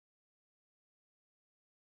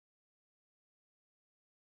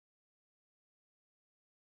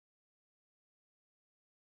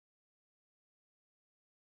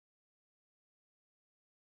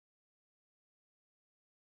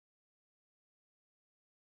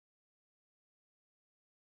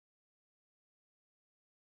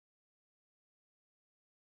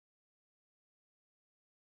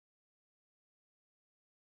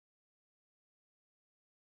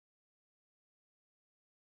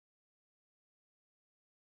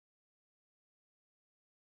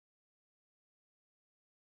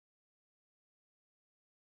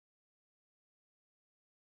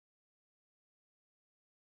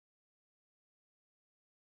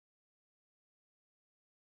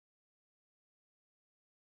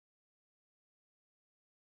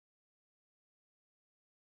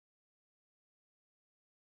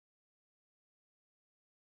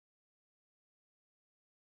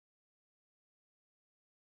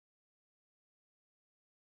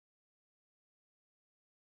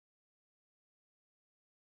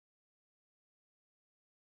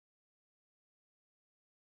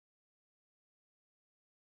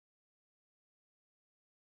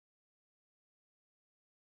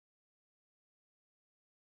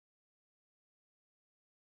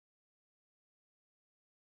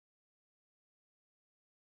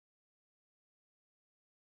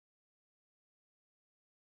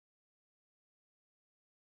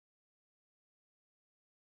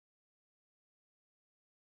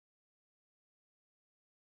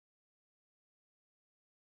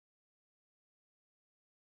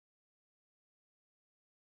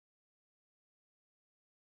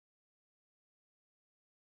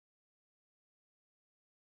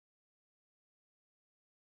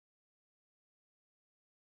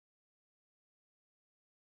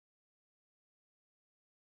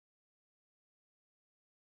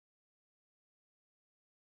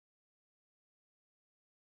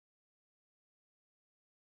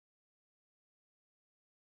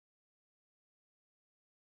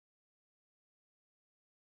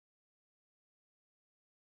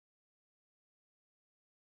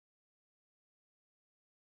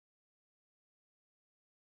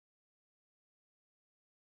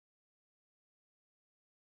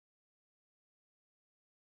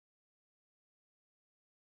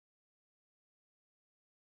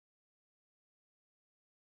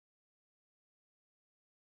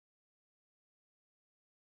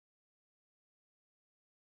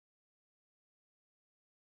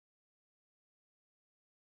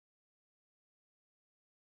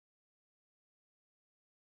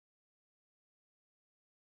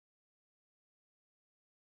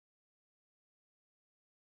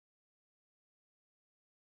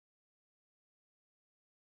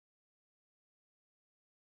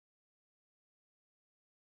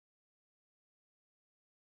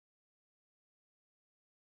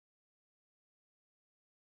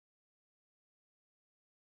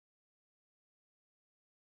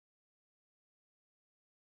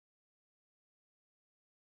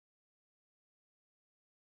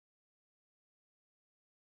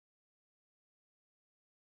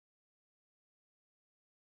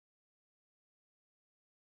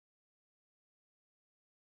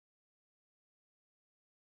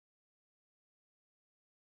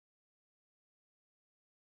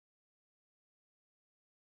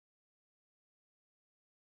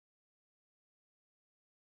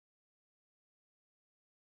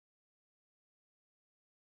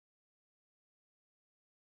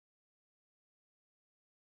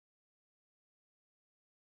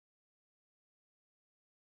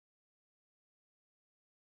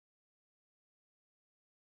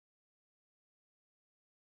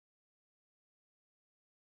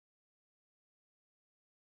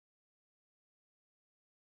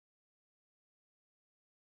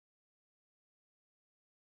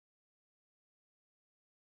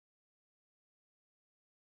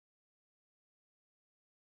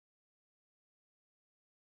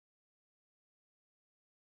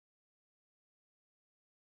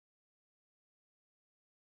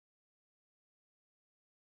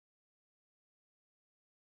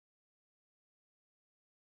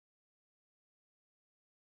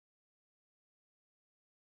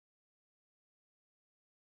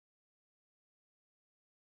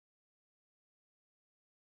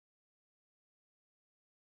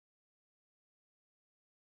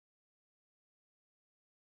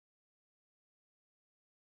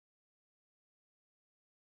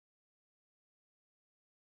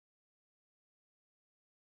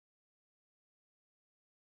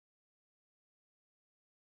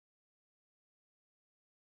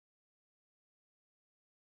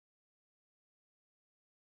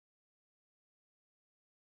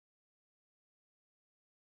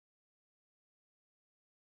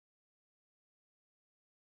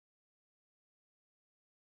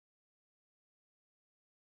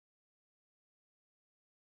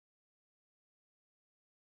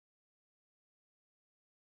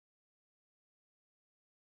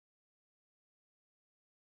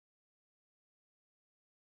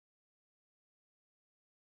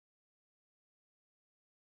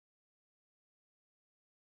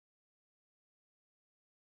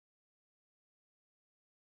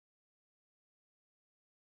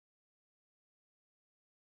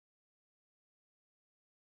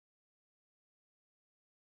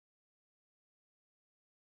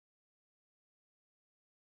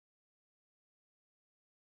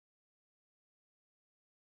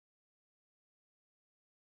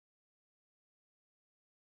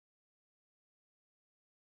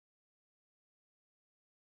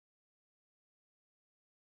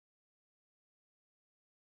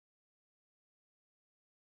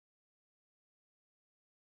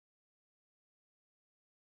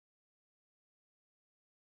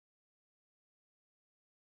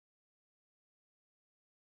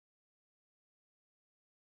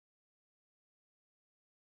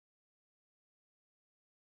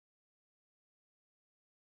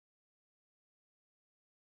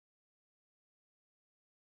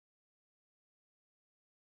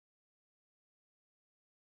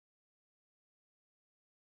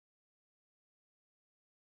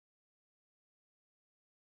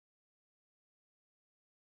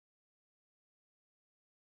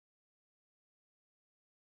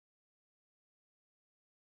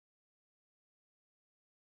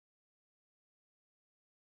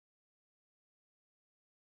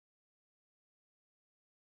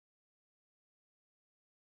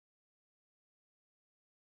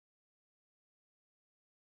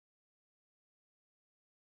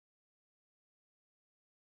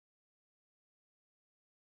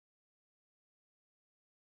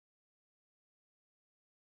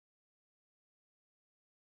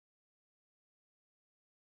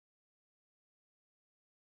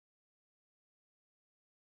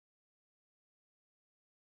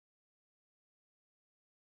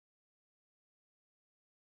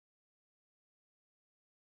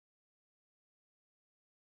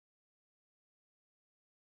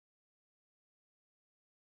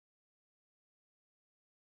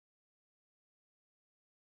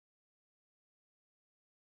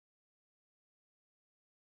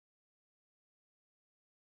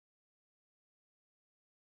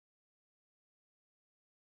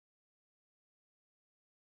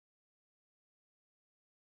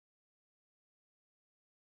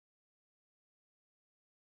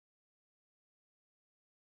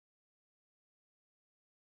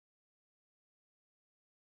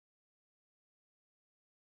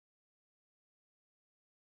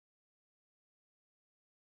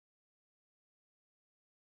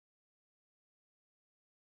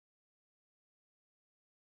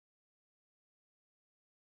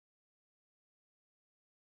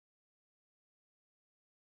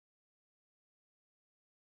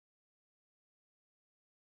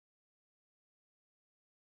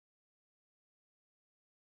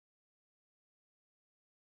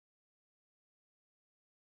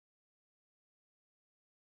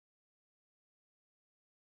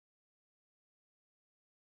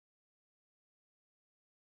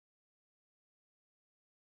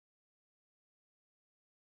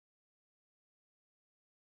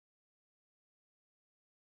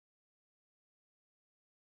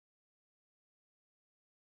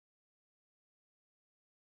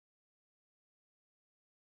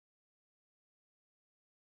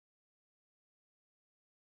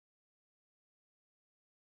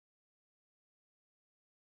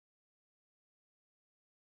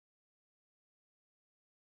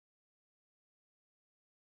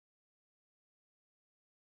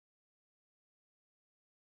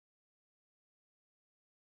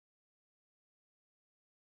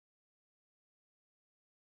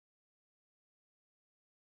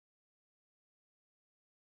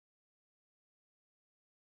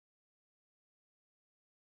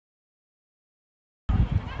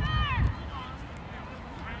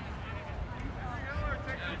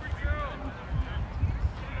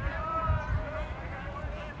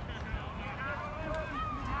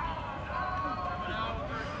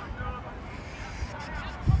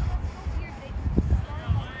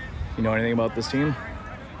You know anything about this team?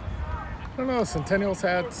 I don't know. Centennial's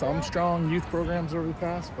had some strong youth programs over the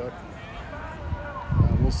past, but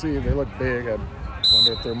we'll see. They look big. I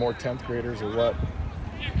wonder if they're more 10th graders or what.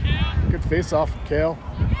 Good face-off from Kale.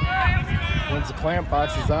 Wins the clamp,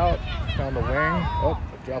 boxes out, down the wing. Oh,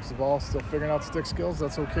 drops the ball, still figuring out stick skills.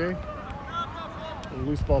 That's okay. A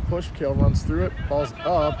loose ball push. Kale runs through it. Ball's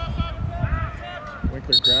up.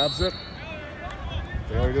 Winkler grabs it.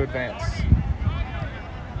 Failure to advance.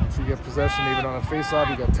 Once you get possession, even on a face-off,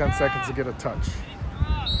 you got 10 seconds to get a touch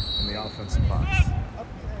in the offensive box.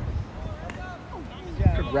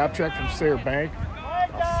 Good grab check from Sayre Bank.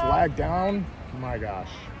 A flag down. My gosh.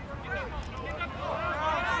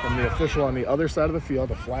 From the official on the other side of the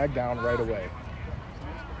field, a flag down right away.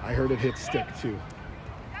 I heard it hit stick too.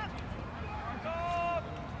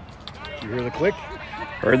 You hear the click?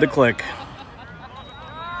 Heard the click.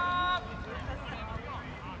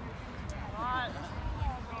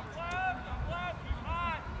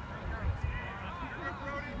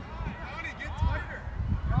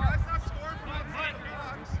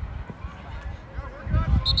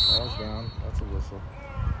 Ball's down. That's a whistle.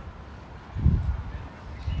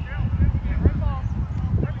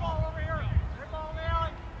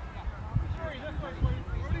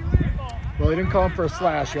 Well, he didn't call him for a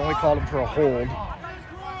slash. He only called him for a hold.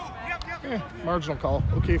 Marginal call.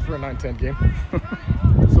 Okay for a 9-10 game.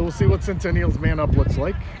 So we'll see what Centennial's man up looks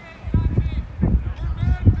like.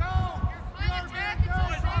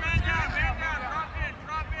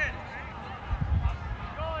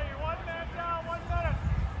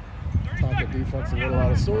 Tonka defense a little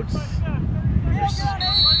out of sorts.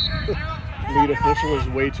 Lead official is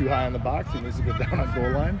way too high in the box. He needs to get down on goal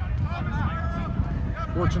line.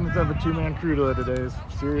 Fortunate to have a two-man crew today. Is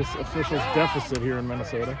serious officials deficit here in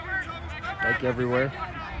Minnesota, like everywhere.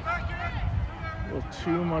 A little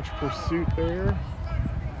too much pursuit there.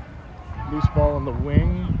 Loose ball in the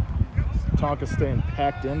wing. Tonka staying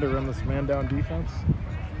packed in to run this man-down defense.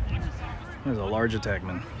 There's a large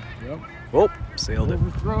attackman. Yep. Oh, sailed it.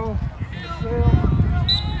 Overthrow. Sail.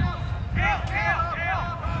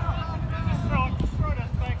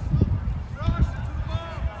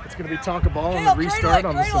 It's going to be Tonka ball on the restart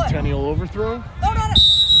on the Centennial overthrow.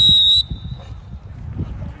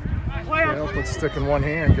 Kale puts stick in one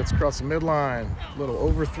hand, gets across the midline. Little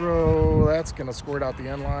overthrow. That's going to squirt out the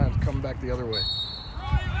end line, come back the other way.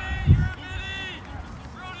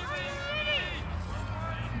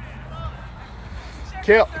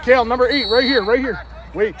 Kale, number 8, right here, right here.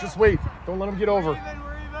 Wait, just wait. Don't let him get over.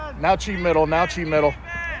 Now cheat middle, now cheat middle.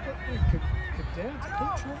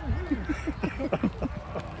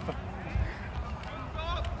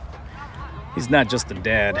 He's not just a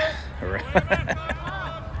dad.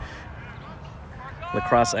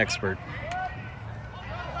 Lacrosse expert.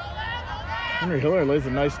 Henry Hiller lays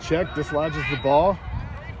a nice check, dislodges the ball.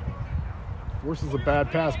 Forces a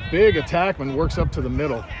bad pass. Big attackman works up to the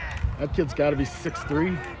middle. That kid's got to be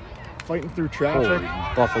 6'3", fighting through traffic. Holy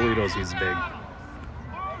Buffalitos, he's big.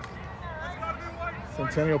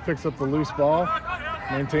 Centennial picks up the loose ball,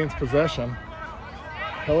 maintains possession.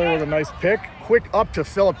 Hiller with a nice pick. Quick up to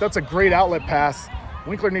Phillip. That's a great outlet pass.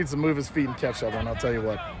 Winkler needs to move his feet and catch that one, I'll tell you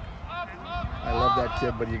what. I love that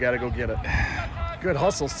kid, but you got to go get it. Good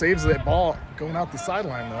hustle. Saves that ball going out the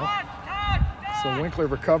sideline, though. So Winkler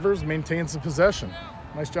recovers, maintains the possession.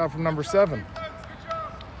 Nice job from number 7.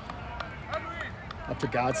 Up to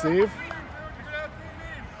Godsave.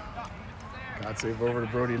 Godsave over to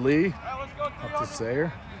Brody Lee. Up to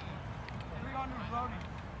Sayre.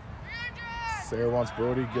 Sayre wants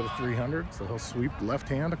Brody to get a 300, so he'll sweep left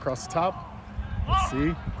hand across the top. Let's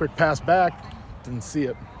see. Quick pass back. Didn't see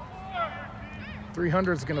it.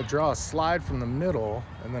 300 is going to draw a slide from the middle,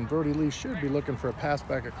 and then Brody Lee should be looking for a pass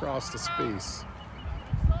back across to space.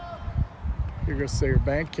 Here goes Sayre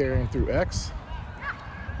Bank carrying through X.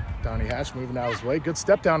 Donnie Hatch moving out of his way. Good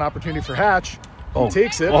step down opportunity for Hatch. He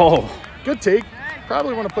takes it. Oh. Good take.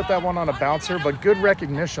 Probably want to put that one on a bouncer, but good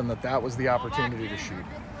recognition that that was the opportunity to shoot.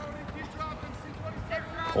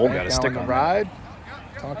 Cole got a stick on the ride.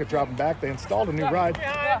 Tonka dropping back. They installed a new ride.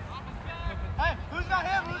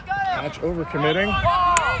 Hatch overcommitting.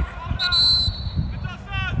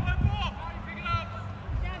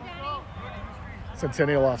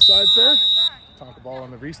 Centennial offsides there. Tonka ball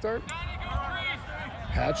on the restart.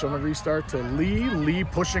 Hatch on the restart to Lee. Lee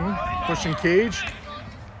pushing cage.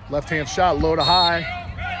 Left-hand shot, low to high.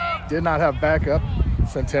 Did not have backup.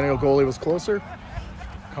 Centennial goalie was closer.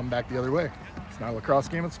 Come back the other way. It's not a lacrosse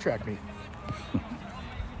game, it's a track meet.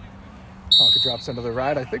 Tonka drops into the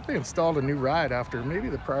ride. I think they installed a new ride after maybe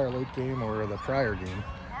the prior late game or the prior game.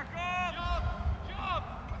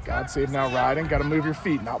 God save now riding. Got to move your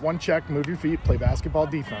feet. Not one check. Move your feet. Play basketball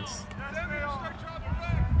defense.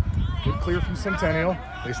 Good clear from Centennial.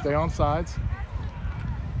 They stay on sides.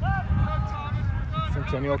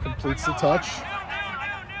 Centennial completes the touch.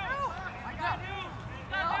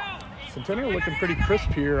 Centennial looking pretty crisp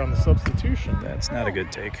here on the substitution. That's not a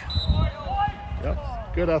good take.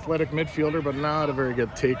 Yep. Good athletic midfielder, but not a very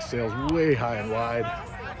good take. Sails way high and wide.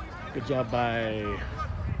 Good job by,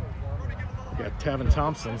 we got Tavin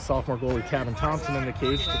Thompson, sophomore goalie Tavin Thompson in the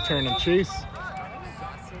cage to turn and chase.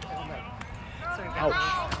 Ouch.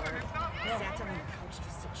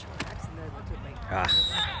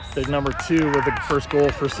 Big number 2 with the first goal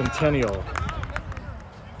for Centennial.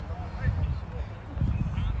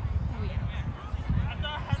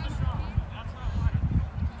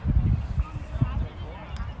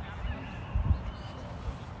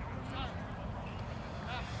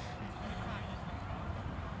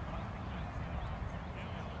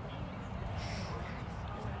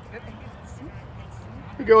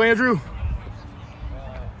 Here you go, Andrew.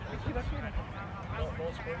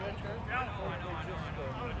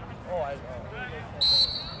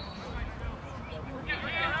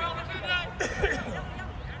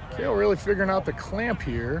 Kale really figuring out the clamp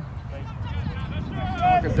here.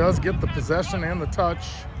 Tonka does get the possession and the touch.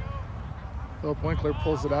 Philip Winkler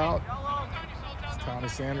pulls it out. It's Tommy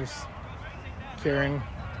Sanders carrying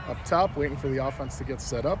up top, waiting for the offense to get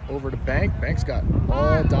set up. Over to Bank. Bank's got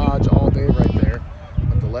all dodge all day right there,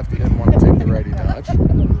 but the lefty didn't want to take the righty dodge.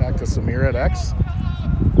 Back to Samir at X.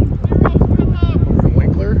 Over to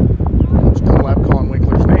Winkler. Coach Dunlap calling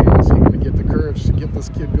Winkler's name. Is he going to get the courage to get this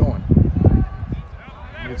kid going?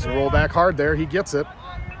 Needs to roll back hard there. He gets it.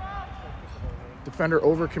 Defender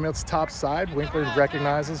overcommits top side. Winkler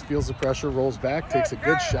recognizes, feels the pressure, rolls back, takes a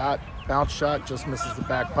good shot. Bounce shot, just misses the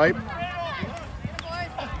back pipe.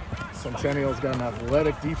 Centennial's got an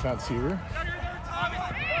athletic defense here.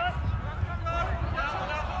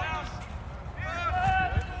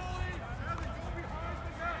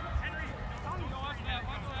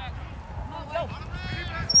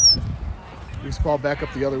 Loose ball back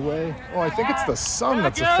up the other way. Oh, I think it's the sun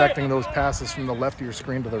that's affecting those passes from the left of your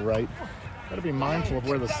screen to the right. Got to be mindful of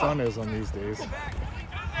where the sun is on these days.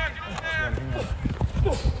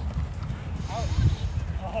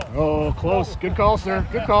 Oh, close. Good call, sir.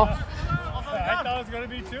 Good call. I thought it was going to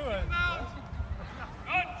be 2.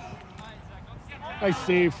 Nice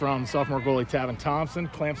save from sophomore goalie Tavin Thompson.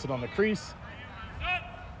 Clamps it on the crease.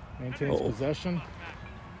 Maintains possession.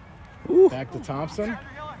 Back to Thompson.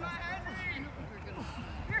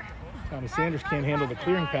 Tommy Sanders can't handle the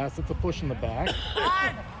clearing pass. It's a push in the back.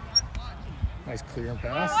 Nice clearing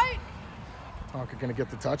pass. Tonka going to get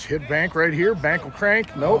the touch. Hit Bank right here. Bank will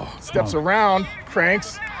crank. Nope. Steps around.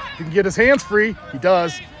 Cranks. He can get his hands free. He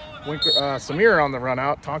does. Samir on the run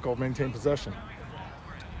out. Tonka will maintain possession.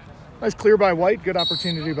 Nice clear by White. Good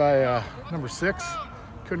opportunity by number 6.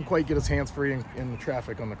 Couldn't quite get his hands free in the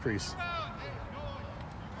traffic on the crease.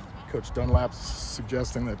 Coach Dunlap's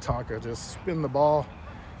suggesting that Tonka just spin the ball,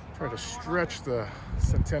 try to stretch the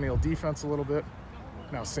Centennial defense a little bit.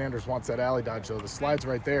 Now Sanders wants that alley dodge, though. The slide's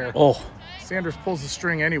right there. Oh. Sanders pulls the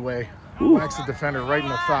string anyway. Whacks the defender right in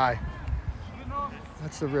the thigh.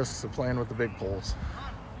 That's the risks of playing with the big poles.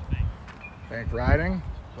 Bank riding.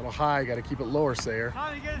 A little high. Got to keep it lower, Sayer.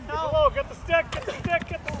 Get low. Get the stick. Get the stick.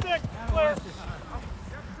 Get the stick. Clear.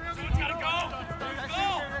 Gotta go. Let's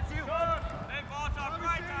go. Hey, ball top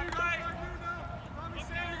right. Top right.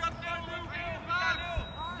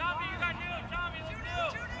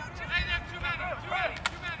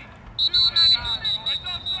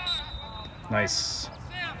 Nice.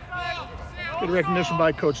 Good recognition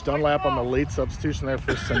by Coach Dunlap on the late substitution there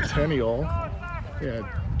for Centennial. He had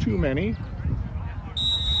too many.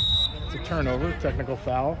 It's a turnover, technical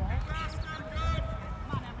foul.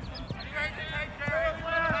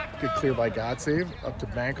 Good clear by Godsave. Up to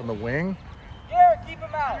Bank on the wing.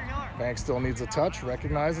 Bank still needs a touch,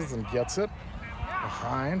 recognizes and gets it.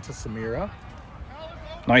 Behind to Samira.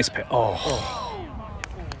 Nice pass. Oh.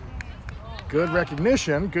 Good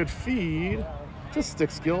recognition, good feed. Just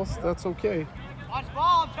stick skills, that's okay. Watch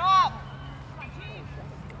ball on top.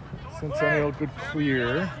 Centennial, good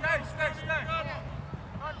clear.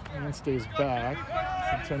 And stays back.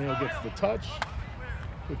 Centennial gets the touch.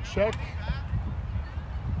 Good check.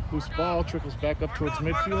 Loose ball, trickles back up towards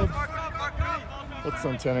midfield. But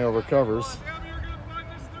Centennial recovers.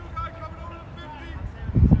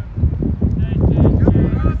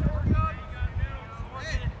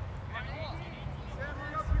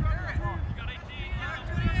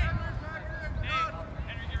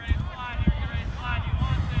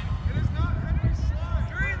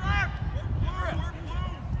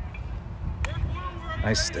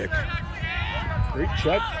 Nice stick. Great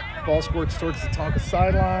check. Ball squirts towards the Tonka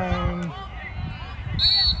sideline.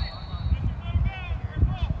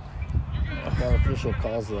 Our official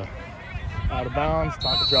calls the out of bounds.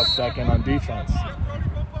 Tonka drops back in on defense.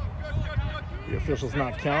 The official's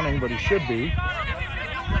not counting, but he should be.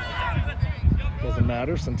 Doesn't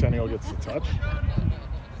matter. Centennial gets the touch.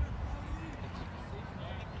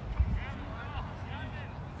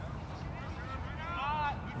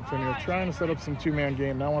 Centennial trying to set up some two-man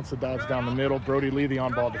game. Now wants to dodge down the middle. Brody Lee, the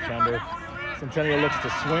on-ball defender. Centennial looks to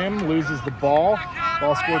swim, loses the ball.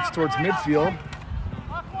 Ball squirts towards midfield.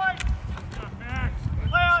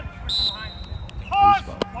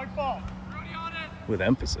 With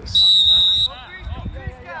emphasis.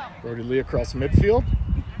 Brody Lee across midfield.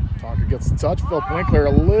 Tonka gets the touch. Philip Winkler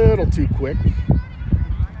a little too quick.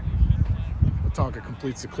 But Tonka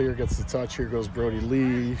completes the clear, gets the touch. Here goes Brody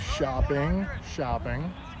Lee, shopping.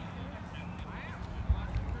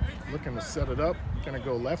 Looking to set it up. Gonna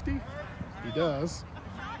go lefty. He does.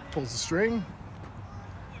 Pulls the string.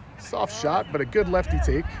 Soft shot, but a good lefty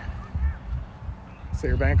take.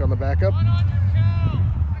 Sayerbank on the backup.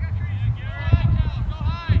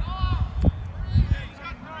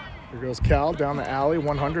 Here goes Cal down the alley.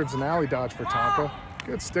 100's an alley dodge for Tonka.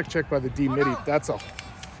 Good stick check by the D midi. That's a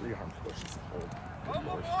free arm push. Good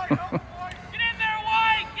Lord.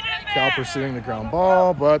 Cal pursuing the ground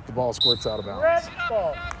ball, but the ball squirts out of bounds.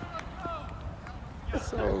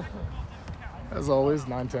 So, as always,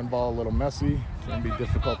 9-10 ball a little messy. Can be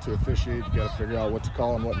difficult to officiate. You got to figure out what to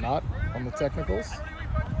call and what not on the technicals.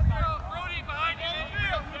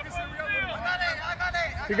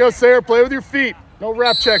 Here you go, Sayer. Play with your feet. No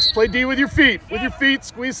wrap checks. Play D with your feet. With your feet.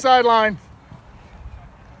 Squeeze sideline.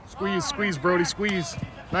 Squeeze, Brody. Squeeze.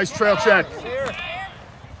 Nice trail check.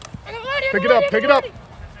 Pick it up.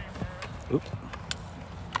 Oop.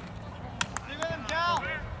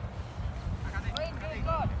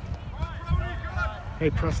 Hey,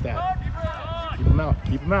 press that. Keep him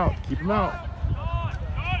out.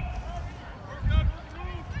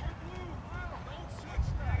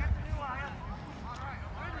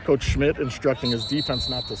 Coach Schmidt instructing his defense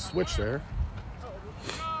not to switch there.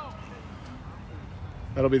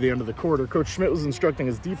 That'll be the end of the quarter. Coach Schmidt was instructing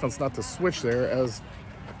his defense not to switch there as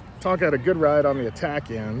Tonka had a good ride on the attack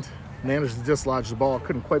end, managed to dislodge the ball,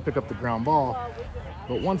 couldn't quite pick up the ground ball.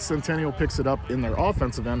 But once Centennial picks it up in their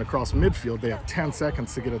offensive end across midfield, they have 10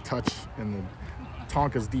 seconds to get a touch in the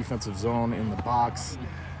Tonka's defensive zone in the box.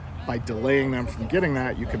 By delaying them from getting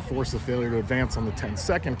that, you can force a failure to advance on the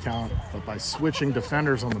 10-second count. But by switching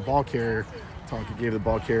defenders on the ball carrier, Tonka gave the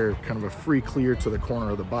ball carrier kind of a free clear to the corner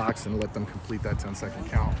of the box and let them complete that 10-second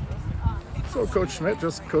count. So Coach Schmidt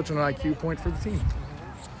just coaching an IQ point for the team.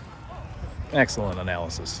 Excellent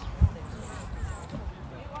analysis.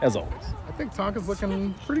 As always. I think Tonka's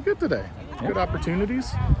looking pretty good today. Yep. Good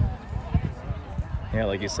opportunities. Yeah,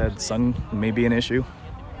 like you said, sun may be an issue.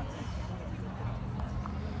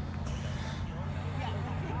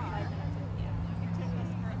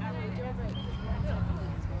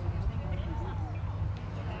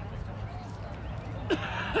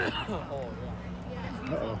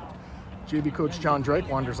 Uh-oh. JV coach John Drake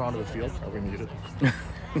wanders onto the field. Are we muted?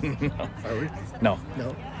 No. Are we? No.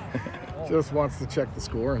 No. Just wants to check the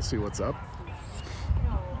score and see what's up.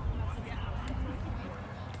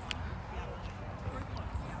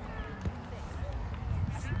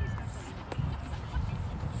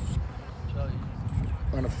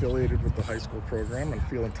 Unaffiliated with the high school program and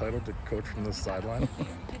feel entitled to coach from this sideline.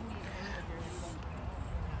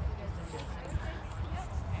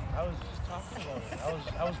 I was just talking about it.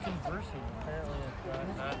 I was conversing. Apparently,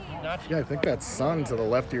 not. Yeah, I think that sun to the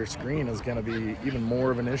left of your screen is going to be even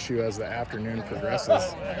more of an issue as the afternoon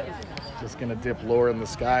progresses. Just going to dip lower in the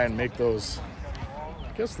sky and make those,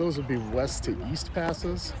 I guess those would be west to east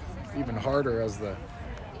passes. Even harder as the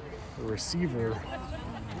receiver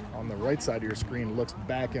on the right side of your screen looks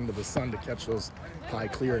back into the sun to catch those high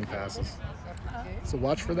clearing passes. So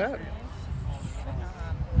watch for that.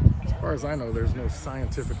 As far as I know, there's no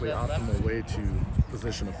scientifically optimal way to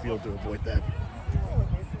position a field to avoid that.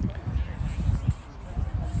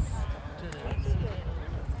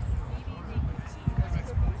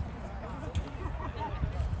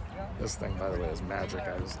 This thing, by the way, is magic.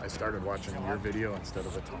 I started watching your video instead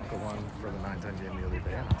of the Tonka one for the 9-10 game the other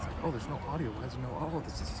day, and I was like, oh, there's no audio. Why is there no? Oh,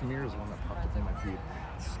 this is Samir's one that popped up in my feed.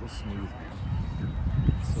 It's so smooth, man.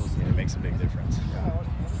 So smooth. It makes a big difference.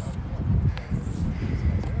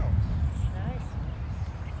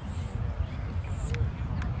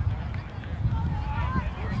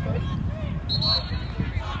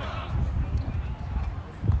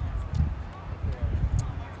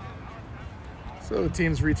 So the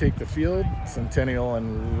teams retake the field. Centennial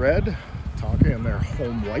in red, Tonka in their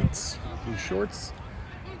home whites, blue shorts.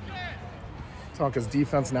 Tonka's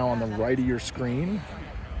defense now on the right of your screen,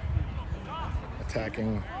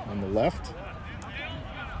 attacking on the left.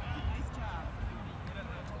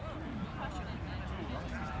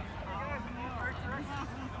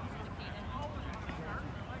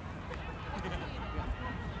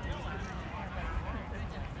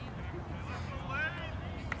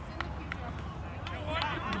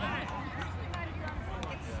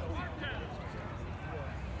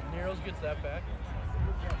 Gets that back.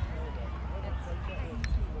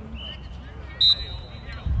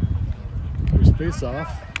 There's face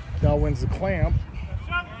off. Cal wins the clamp.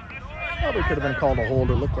 Probably could have been called a hold.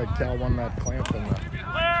 It looked like Cal won that clamp and the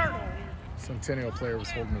Centennial player was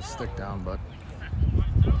holding his stick down, but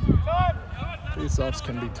face offs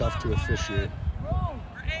can be tough to officiate.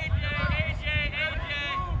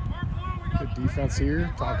 Good defense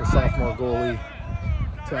here. Tonka sophomore goalie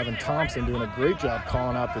Tavin Thompson doing a great job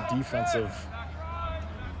calling out the defensive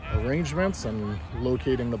arrangements and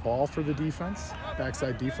locating the ball for the defense.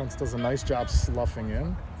 Backside defense does a nice job sloughing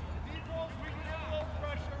in.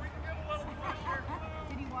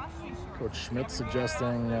 Coach Schmidt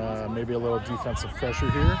suggesting maybe a little defensive pressure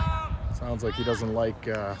here. Sounds like he doesn't like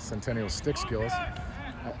Centennial's stick skills.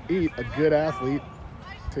 8, a good athlete,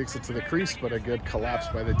 takes it to the crease, but a good collapse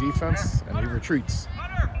by the defense, and he retreats.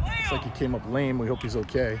 Looks like he came up lame. We hope he's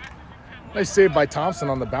okay. Nice save by Thompson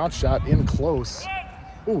on the bounce shot in close.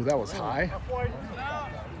 Ooh, that was high.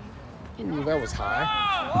 Ooh, that was high.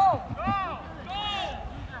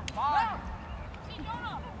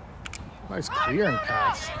 Nice clearing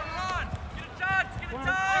pass.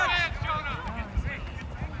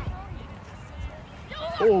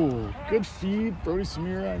 Oh, good feed, Brody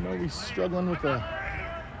Samira. I know he's struggling with the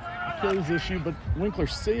Achilles issue, but Winkler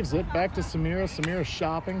saves it. Back to Samira. Samira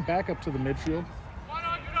shopping, back up to the midfield.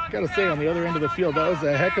 Gotta say, on the other end of the field, that was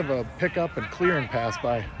a heck of a pickup and clearing pass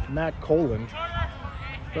by Matt Coland,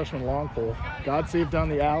 freshman long pole. God save down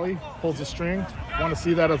the alley, pulls the string. Want to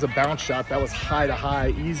see that as a bounce shot. That was high to high,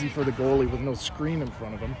 easy for the goalie with no screen in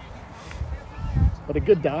front of him. But a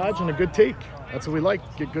good dodge and a good take. That's what we like.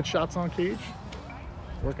 Get good shots on cage.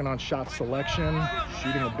 Working on shot selection,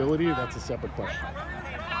 shooting ability, that's a separate question.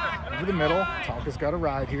 Over the middle, Tonka's got a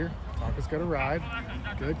ride here. Tonka's got a ride.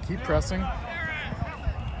 Good, keep pressing.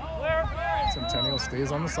 Centennial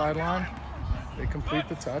stays on the sideline. They complete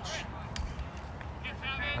the touch.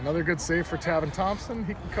 Another good save for Tavin Thompson.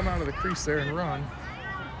 He can come out of the crease there and run.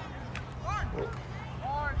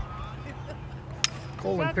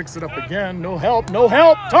 Colin picks it up again. No help, no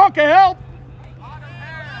help. Tonka help!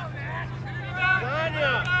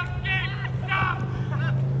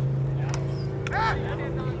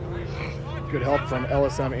 Good help from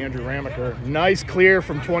LSM Andrew Ramaker. Nice clear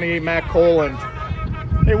from 28 Mac Coland.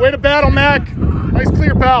 Hey, way to battle, Mac. Nice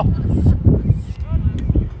clear, pal.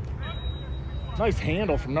 Nice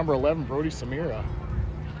handle from number 11, Brody Samira.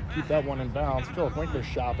 Keep that one in bounds. Philip Winkler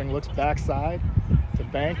shopping. Looks backside to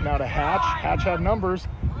Bank. Now to Hatch. Hatch had numbers.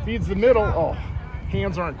 Feeds the middle. Oh,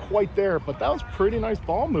 hands aren't quite there, but that was pretty nice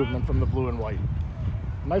ball movement from the blue and white.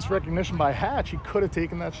 Nice recognition by Hatch. He could have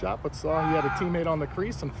taken that shot, but saw he had a teammate on the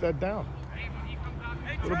crease and fed down.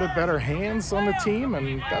 A little bit better hands on the team,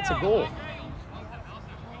 and that's a goal.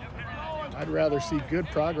 I'd rather see good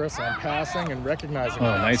progress on passing and recognizing.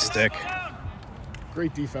 Oh, nice stick.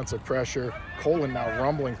 Great defensive pressure. Colin now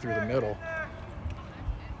rumbling through the middle.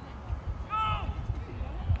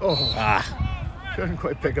 Oh, couldn't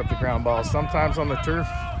quite pick up the ground ball. Sometimes on the turf,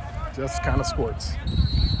 just kind of squirts.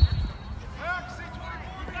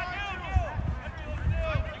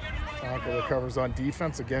 Tonka recovers on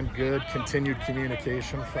defense. Again, good continued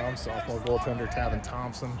communication from sophomore goaltender Tavin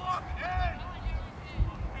Thompson.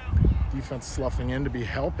 Defense sloughing in to be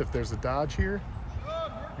help if there's a dodge here.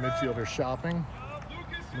 Midfielder shopping.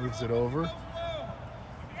 Moves it over.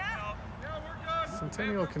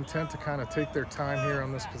 Centennial content to kind of take their time here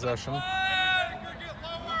on this possession.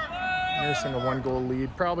 Nursing a 1-goal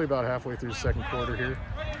lead, probably about halfway through the second quarter here.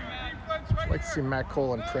 I'd like to see Matt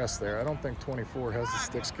Colin press there. I don't think 24 has the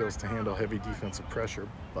stick skills to handle heavy defensive pressure,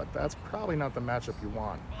 but that's probably not the matchup you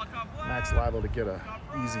want. Matt's liable to get an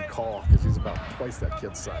easy call because he's about twice that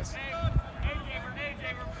kid's size.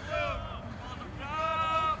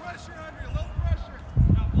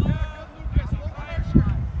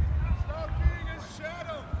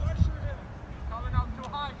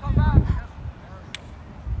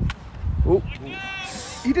 Oh,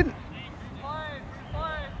 he didn't.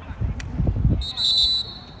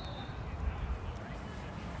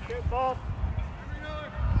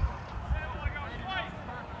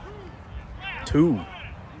 2.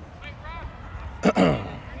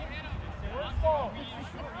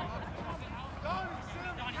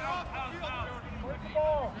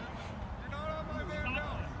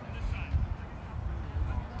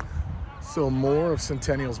 So more of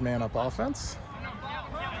Centennial's man-up offense.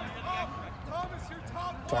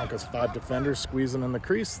 Tonka's 5 defenders squeezing in the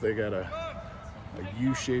crease. They got a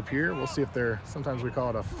U shape here. We'll see if they're, sometimes we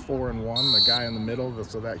call it a 4-and-1, the guy in the middle,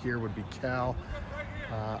 so that here would be Cal.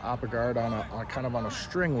 Opagard on kind of on a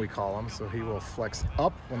string, we call him, so he will flex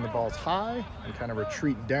up when the ball's high and kind of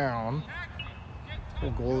retreat down. The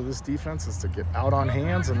whole goal of this defense is to get out on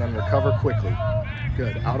hands and then recover quickly.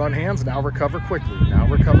 Good, out on hands, now recover quickly, now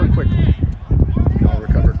recover quickly. If you don't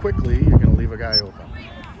recover quickly, you're gonna leave a guy open.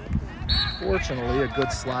 Fortunately, a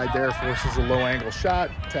good slide there forces a low angle shot.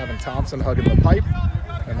 Tavin Thompson hugging the pipe,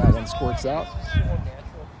 and that one squirts out.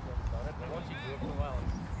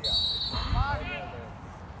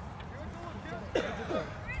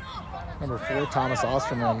 Number 4, Thomas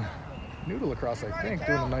Osterman, new to lacrosse, I think,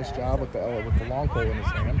 doing a nice job with the long pole in his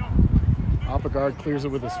hand. Opagard clears it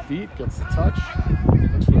with his feet, gets the touch,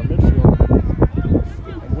 looks for a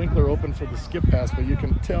midfield. And Winkler open for the skip pass, but you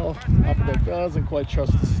can tell Opagard doesn't quite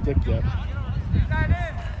trust the stick yet.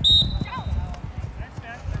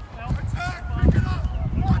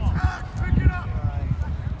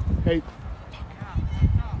 Hey.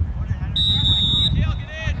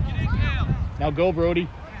 Now go, Brody.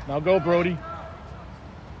 Now go, Brody.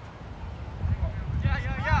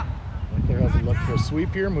 Winkler has a look for a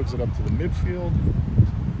sweep here, moves it up to the midfield.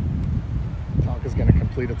 Tonka's going to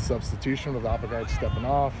complete its substitution with Opagard stepping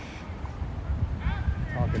off.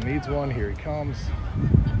 Tonka needs one. Here he comes.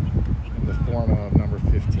 In the form of number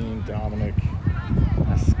 15, Dominic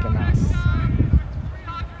Escanas.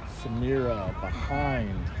 Samira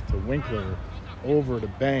behind to Winkler, over to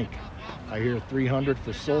Bank. I hear 300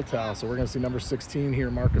 for Soltau, so we're going to see number 16 here,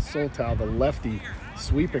 Marcus Soltau, the lefty,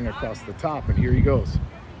 sweeping across the top, and here he goes.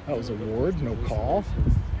 That was a ward, no call.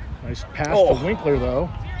 Nice pass to Winkler, though.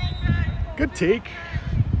 Good take.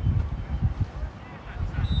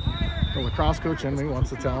 The lacrosse coach in me wants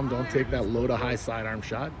to tell him, don't take that low to high sidearm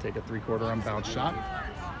shot. Take a 3/4 unbound shot.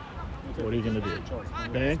 What are you going to do?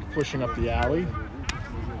 Bank pushing up the alley.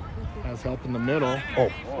 Has help in the middle.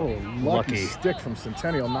 Oh, lucky stick from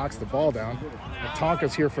Centennial, knocks the ball down.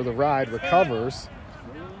 Tonka's here for the ride, recovers.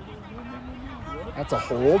 That's a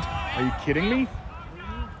hold. Are you kidding me?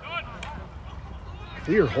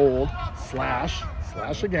 Clear hold, slash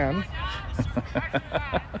again.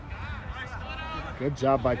 Good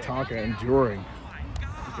job by Tonka enduring.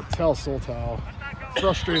 You could tell Soltau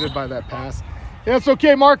frustrated by that pass. Yeah, it's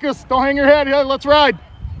okay, Marcus. Don't hang your head. Yeah, let's ride.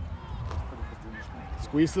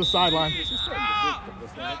 Squeeze to the sideline.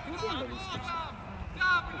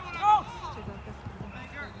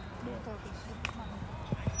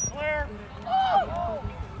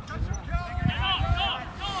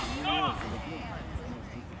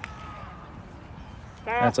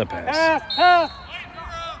 That's a pass.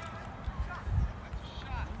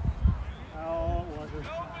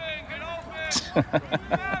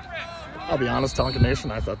 I'll be honest, Tonka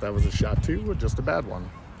Nation, I thought that was a shot too, just a bad one.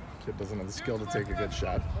 Kid doesn't have the skill to take a good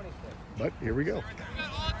shot. But here we go.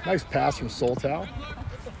 Nice pass from Soltau.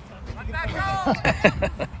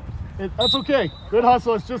 That's okay. Good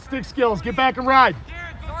hustle. It's just stick skills. Get back and ride.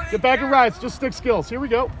 Get back and ride. It's just stick skills. Here we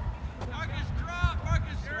go.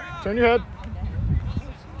 Turn your head.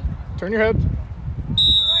 Turn your head.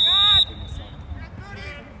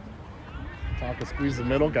 Tonka squeeze the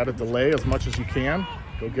middle. Got to delay as much as you can.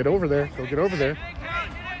 Go get over there. Go get over there.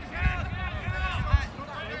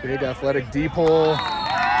 Big athletic deep hole.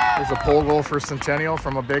 There's a pole goal for Centennial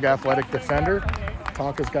from a big athletic defender.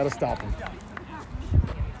 Tonka's got to stop him.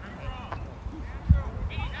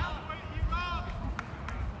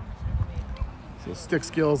 So stick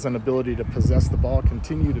skills and ability to possess the ball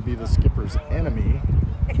continue to be the skipper's enemy.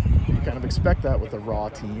 You kind of expect that with a raw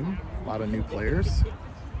team. A lot of new players,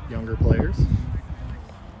 younger players.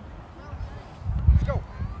 Let's go.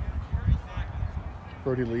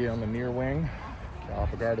 Brody Lee on the near wing.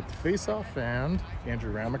 Opagard at the face-off, and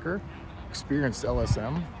Andrew Ramaker, experienced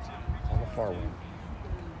LSM, on the far wing.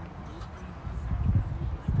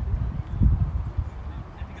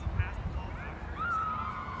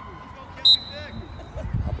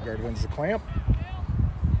 Opagard wins the clamp.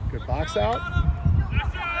 Good box out.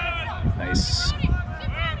 Nice.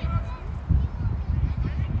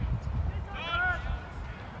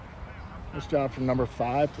 Nice job from number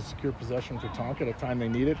 5 to secure possession for Tonka at a time they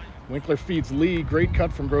need it. Winkler feeds Lee. Great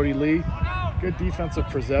cut from Brody Lee. Good defensive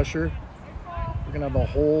possessor. We're going to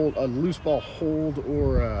have a loose ball hold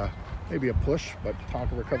or Maybe a push, but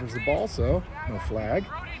Tonka recovers the ball, so no flag.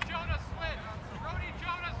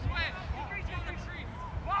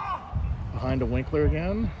 Behind to Winkler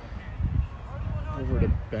again. Over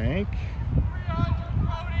to Bank.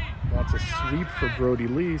 Wants a sweep for Brody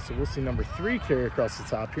Lee, so we'll see number 3 carry across the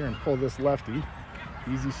top here and pull this lefty.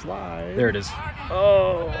 Easy slide. There it is.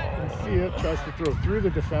 Oh. You can see it. Tries to throw through the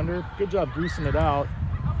defender. Good job greasing it out.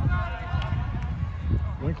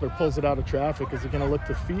 Winkler pulls it out of traffic. Is he going to look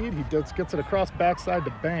to feed? He gets it across backside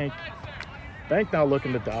to Bank. Bank now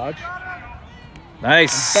looking to dodge.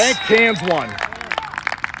 Nice. And Bank hands one.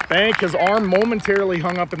 Bank, his arm momentarily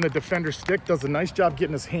hung up in the defender's stick, does a nice job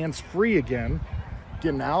getting his hands free again,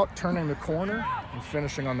 getting out, turning the corner, and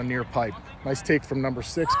finishing on the near pipe. Nice take from number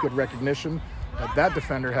 6, good recognition that that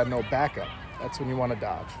defender had no backup. That's when you want to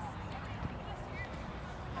dodge.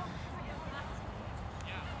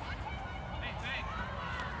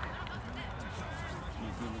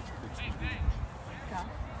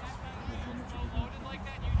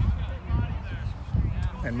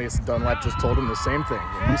 And Mason Dunlap just told him the same thing.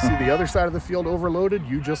 When you see the other side of the field overloaded,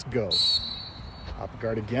 you just go.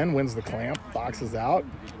 Applegard again wins the clamp, boxes out.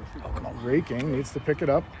 Oh, come on. Raking, needs to pick it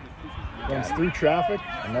up. Runs through traffic.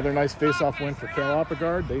 Another nice face-off win for Cal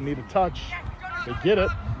Applegard. They need a touch. They get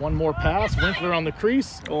it. One more pass. Winkler on the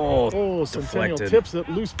crease. Oh, Centennial deflected. tips it.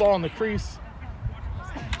 Loose ball on the crease.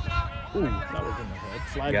 Ooh, that was in the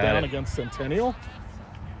head. Slide down against Centennial.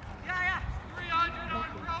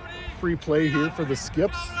 Free play here for the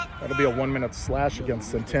Skips. That'll be a 1-minute slash against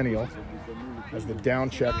Centennial as the down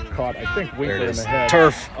check caught, I think, Winkler in the head.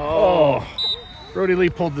 Turf. Oh. Brody Lee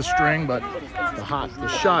pulled the string, but the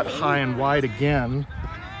shot high and wide again.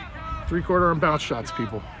 3/4 arm bounce shots,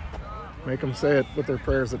 people. Make them say it with their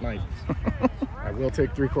prayers at night. I will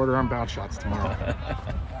take 3/4 arm bounce shots tomorrow.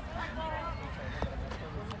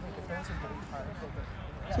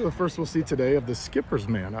 So the first we'll see today of the Skipper's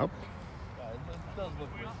man up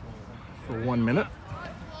for 1 minute.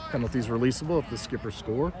 Penalties releasable if the Skipper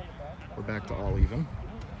score. We're back to all even.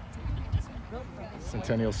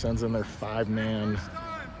 Centennial sends in their 5-man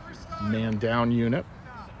down unit.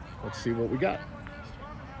 Let's see what we got.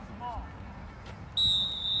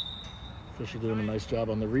 Fisher doing a nice job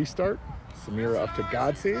on the restart. Samira up to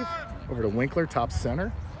Godsave. Over to Winkler, top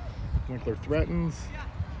center. Winkler threatens.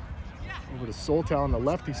 Over to Soltal in the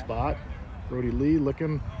lefty spot. Brody Lee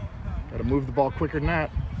looking. Got to move the ball quicker than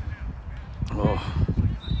that. Oh.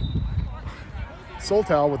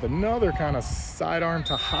 Soltal with another kind of sidearm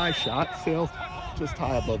to high shot. Sails just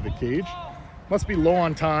high above the cage. Must be low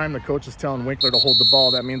on time. The coach is telling Winkler to hold the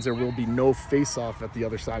ball. That means there will be no face-off at the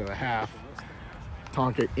other side of the half.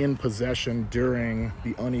 Tonka in possession during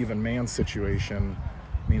the uneven man situation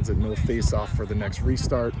means that no face-off for the next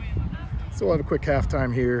restart. So we'll have a quick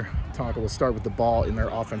halftime here. Tonka will start with the ball in their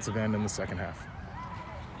offensive end in the second half.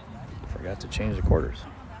 Forgot to change the quarters.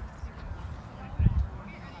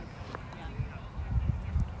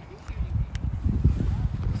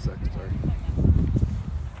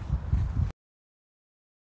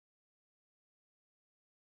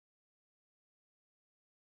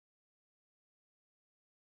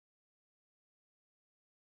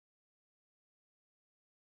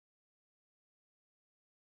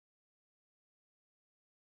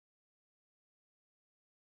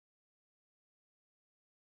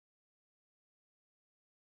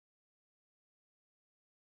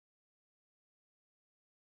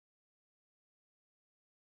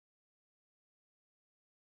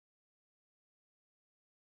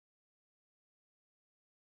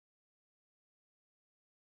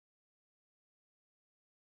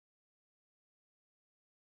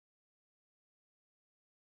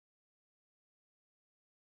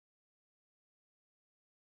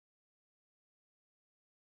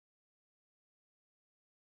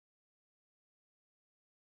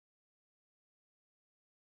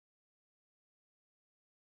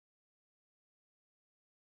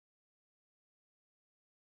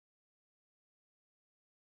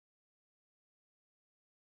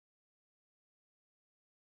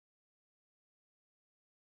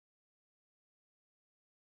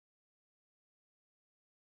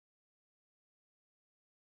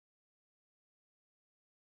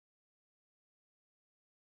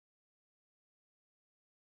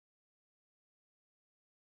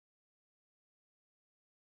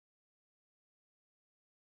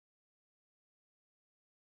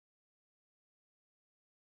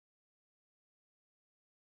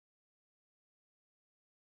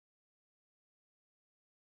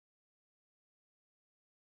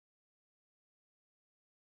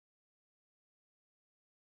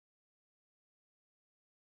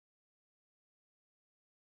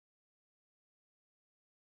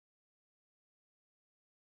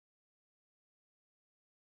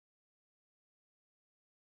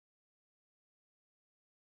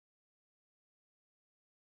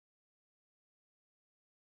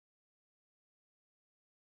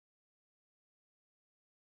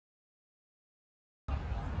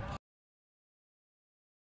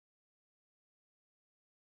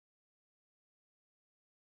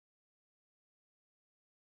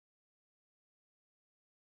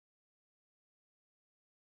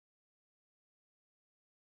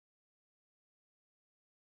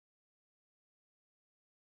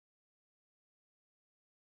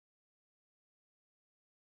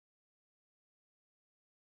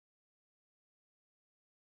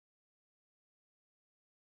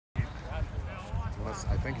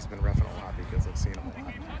 think he's been reffing a lot because I've seen him a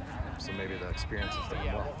lot. So maybe the experience has done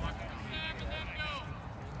well.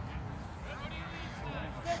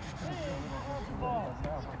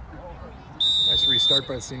 Nice restart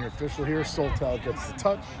by the senior official here. Soltal gets the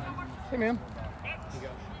touch. Hey, man.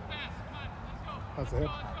 How's the hip?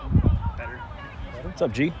 Better. What's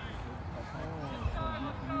up, G?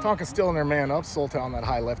 Tonka still in their man up. Soltal on that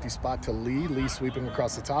high lefty spot to Lee. Lee sweeping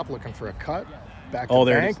across the top, looking for a cut. Back to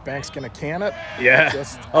there it Bank. is. Bank's going to can it. Yeah.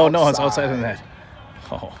 Just Oh, no, it's outside of the net.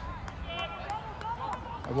 Oh.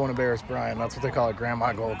 I won't embarrass Brian. That's what they call it,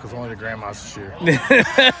 grandma goal, because only the grandmas cheer.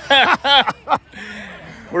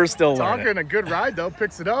 We're still Tonka learning. in a good ride, though.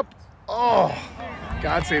 Picks it up. Oh,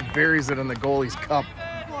 God save buries it in the goalie's cup.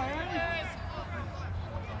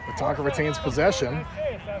 But Tonka retains possession.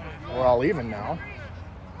 We're all even now.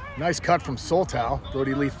 Nice cut from Soltal.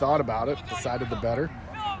 Brody Lee thought about it, decided the better.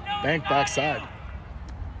 Bank backside.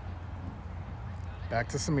 Back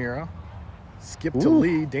to Samira. Skip to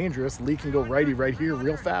Lee, dangerous. Lee can go righty right here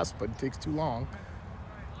real fast, but it takes too long.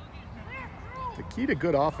 The key to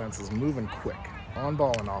good offense is moving quick, on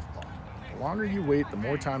ball and off ball. The longer you wait, the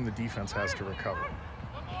more time the defense has to recover.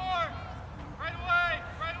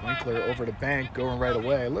 Winkler over to Bank, going right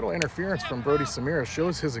away. A little interference from Brody Samira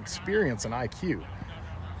shows his experience and IQ.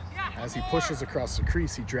 As he pushes across the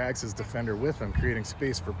crease, he drags his defender with him, creating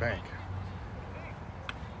space for Bank.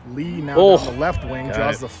 Lee now down the left wing,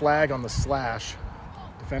 draws the flag on the slash.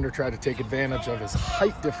 Defender tried to take advantage of his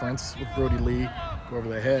height difference with Brody Lee. Go over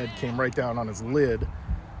the head, came right down on his lid.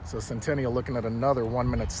 So Centennial looking at another 1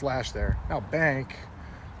 minute slash there. Now Bank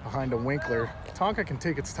behind a Winkler. Tonka can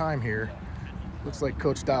take its time here. Looks like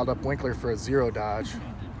coach dialed up Winkler for a zero dodge.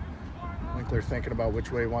 Winkler thinking about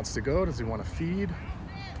which way he wants to go. Does he want to feed?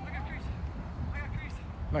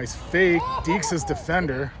 Nice fake. Deeks his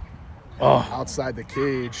defender. Outside the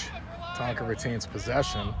cage. Tonka retains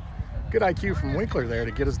possession. Good IQ from Winkler there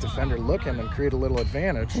to get his defender looking and create a little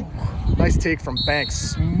advantage. Nice take from Banks,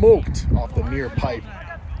 smoked off the near pipe,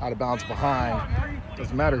 out of bounds behind.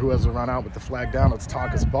 Doesn't matter who has the run out with the flag down, it's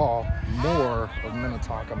Tonka's ball. More of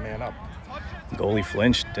Minnetonka man up. Goalie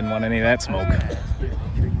flinched, didn't want any of that smoke. Make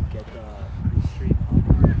sure you get the street on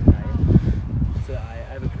tonight. So I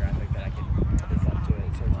have a graphic that I can hook up to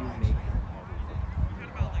it. So if you make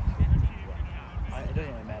it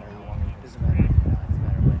doesn't really matter who won it. It doesn't matter. It doesn't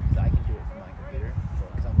matter when. So I can do it from my computer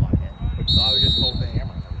because I'm logged in. So I was just hoping.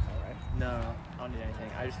 No, I don't need anything.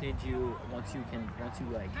 I just need you once you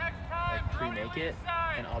like pre-make it,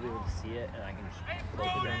 and I'll be able to see it, and I can just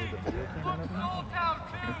plug it into the video thing and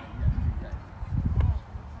everything.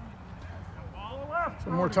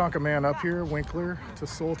 So more Tonka man up here. Winkler to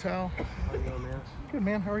Soltal. How you doing, man? Good,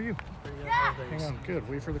 man. How are you? Pretty good. How's Hang things? on. Good.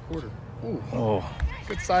 Wait for the quarter. Ooh. Oh,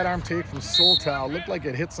 Good sidearm take from Soltal. Looked like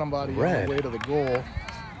it hit somebody on Red. the way to the goal.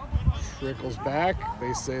 Trickles back.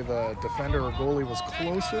 They say the defender or goalie was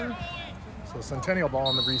closer. So Centennial ball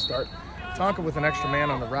on the restart. Tonka with an extra man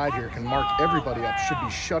on the ride here can mark everybody up. Should be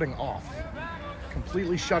shutting off.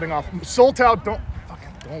 Completely shutting off. Soltal, don't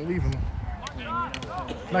leave him.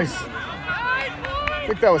 Nice. I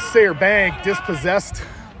think that was Sayer Bank, dispossessed.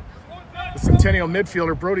 The Centennial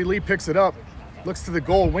midfielder, Brody Lee picks it up. Looks to the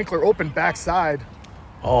goal. Winkler open backside.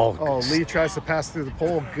 Oh, Lee tries to pass through the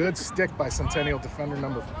pole. Good stick by Centennial defender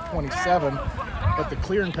number 27. But the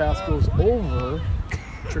clearing pass goes over.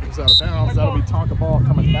 Trickles out of bounds. That'll be Tonka ball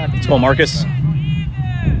coming back. let's go, Marcus.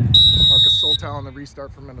 Marcus Soltal on the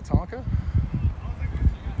restart for Minnetonka.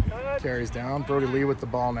 Carries down. Brody Lee with the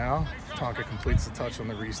ball now. Tonka completes the touch on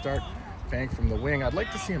the restart. Bank from the wing. I'd like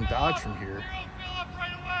to see him dodge from here.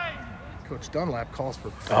 Coach Dunlap calls for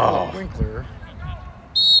Winkler.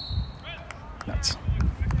 Nuts.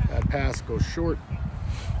 That pass goes short.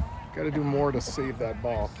 Got to do more to save that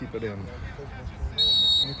ball. Keep it in.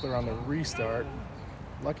 Winkler on the restart.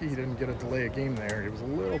 Lucky he didn't get a delay of game there. He was a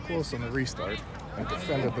little close on the restart and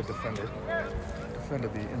defended the defender.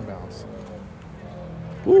 Defended the inbounds.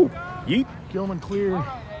 Woo. Yeet. Gilman clear.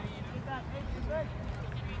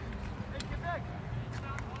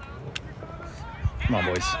 Come on,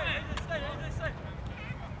 boys.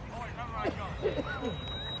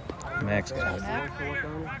 Max got it.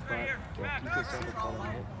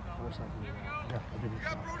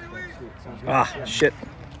 Ah, shit.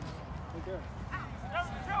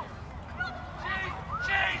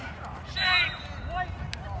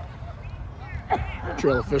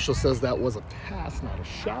 Trail official says that was a pass, not a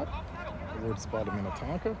shot. Award spot to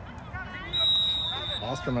Minnetonka.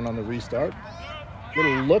 Osterman on the restart.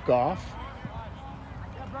 Little look off.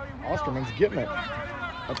 Osterman's getting it.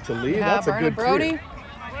 Up to Lee. That's a good Brody. clear.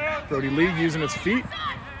 Brody Lee using his feet.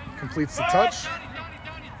 Completes the touch.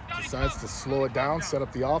 To decides to slow it down, set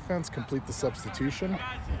up the offense, complete the substitution.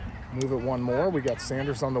 Move it one more. We got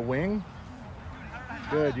Sanders on the wing.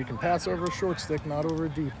 Good. You can pass over a short stick, not over a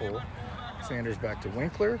deep hole. Sanders back to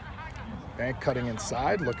Winkler. Bank cutting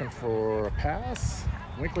inside, looking for a pass.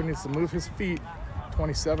 Winkler needs to move his feet.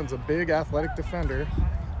 27's a big athletic defender.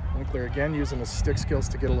 Winkler again using his stick skills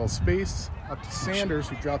to get a little space. Up to Sanders,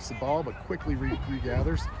 who drops the ball but quickly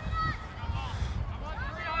regathers.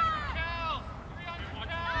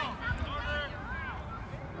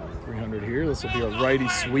 .300 here. This will be a righty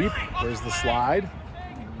sweep. There's the slide.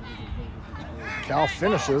 Cal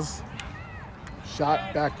finishes.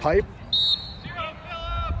 Shot back pipe.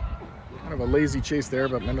 Kind of a lazy chase there,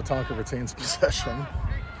 but Minnetonka retains possession.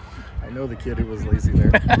 I know the kid who was lazy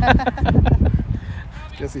there.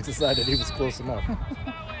 Guess he decided he was close enough.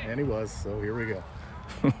 And he was, so here we go.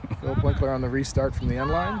 Philip Winkler on the restart from the end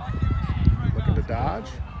line. Looking to dodge.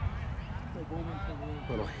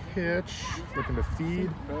 Little hitch. Looking to feed.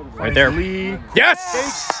 Right there. Lee.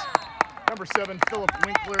 Yes! Number 7, Philip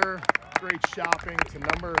Winkler. Great shopping to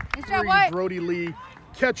number 3, White. Brody Lee.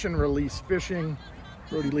 Catch and release fishing.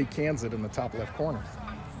 Brody Lee cans it in the top left corner.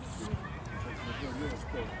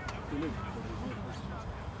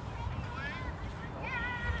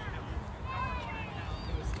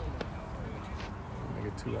 Make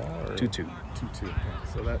it 2-all or 2-2. 2-2. Yeah.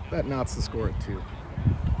 So that knots the score at 2.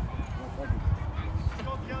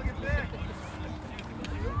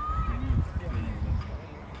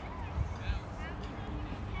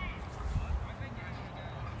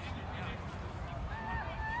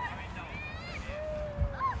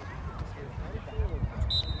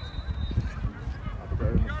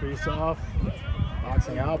 Face off,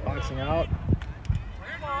 boxing out, boxing out.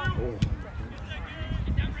 Oh.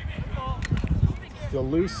 Still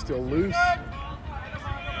loose, still loose.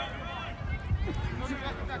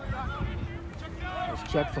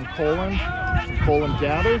 Nice check from Colin. Can Colin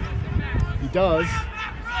gather? He does.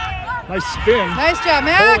 Nice spin. Nice job,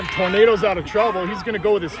 Mac. Colin, Tornado's out of trouble. He's going to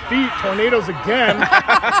go with his feet. Tornadoes again.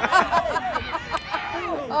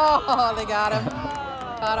 Oh, they got him.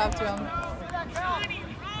 Caught up to him.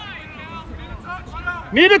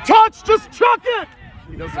 Need a touch, just chuck it!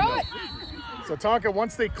 He doesn't Throw know. it. So Tonka,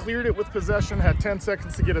 once they cleared it with possession, had 10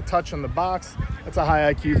 seconds to get a touch in the box. That's a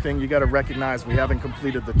high IQ thing. You got to recognize we haven't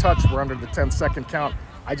completed the touch. We're under the 10-second count.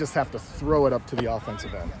 I just have to throw it up to the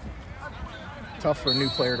offensive end. Tough for a new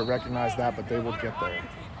player to recognize that, but they will get there.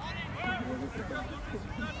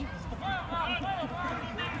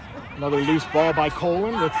 Another loose ball by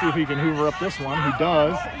Colin. Let's see if he can hoover up this one. He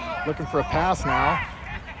does. Looking for a pass now.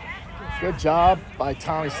 Good job by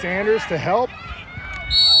Tommy Sanders to help.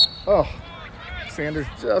 Oh, Sanders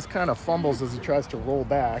just kind of fumbles as he tries to roll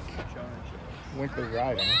back. Winkler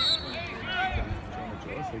riding.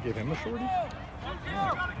 They gave him a shorty.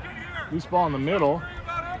 Loose ball in the middle.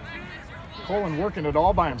 Colin working it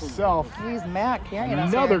all by himself. He's Mac carrying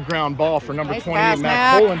us Another here. ground ball for number Nice 28, pass,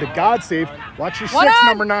 Matt Mac. Colin to God save. Watch your 6, on.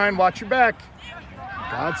 number 9. Watch your back.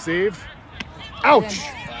 God save. Ouch.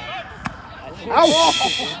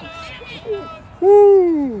 Ouch.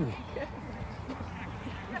 Woo.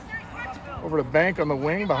 Over to Bank on the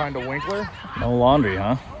wing behind a Winkler. No laundry,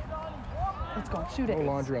 huh? Let's go. Shoot No it.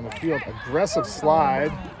 laundry on the field. Aggressive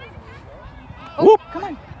slide. Oh, Whoop. come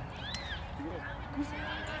on.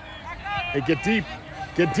 Hey, get deep.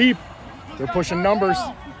 Get deep. They're pushing numbers.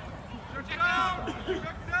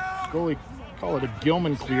 Goalie, call it a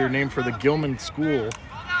Gilman clear, named for the Gilman School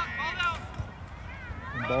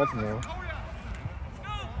in Baltimore.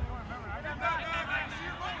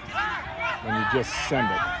 When you just send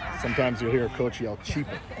it. Sometimes you'll hear a coach yell, cheap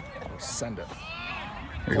it, or send it.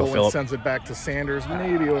 Here you go, Colin Philip. sends it back to Sanders.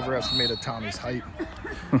 Maybe overestimated Tommy's height.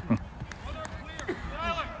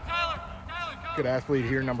 Good athlete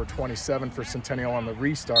here, number 27 for Centennial on the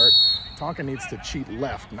restart. Tonka needs to cheat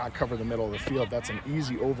left, not cover the middle of the field. That's an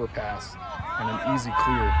easy overpass and an easy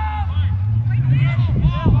clear.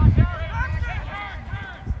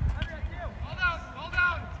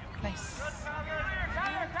 Nice.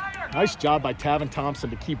 Nice job by Tavin Thompson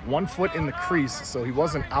to keep 1 foot in the crease so he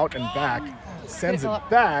wasn't out and back. Sends it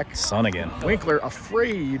back. Sun again. Winkler,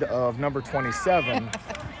 afraid of number 27,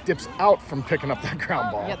 dips out from picking up that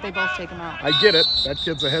ground ball. Yet they both take him out. I get it. That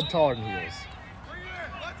kid's a head taller than he is.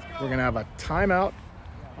 We're going to have a timeout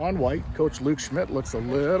on white. Coach Luke Schmidt looks a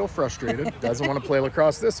little frustrated. Doesn't want to play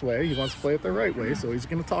lacrosse this way. He wants to play it the right way, so he's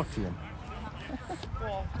going to talk to him.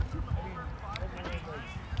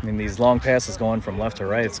 I mean, these long passes going from left to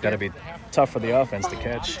right, it's got to be tough for the offense to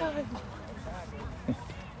catch. Yeah,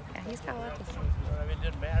 he's got a lot to say. it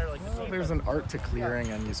didn't matter. Like, Well, there's an art to clearing,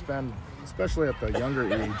 and you spend, especially at the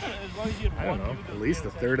younger age, I don't know, at least a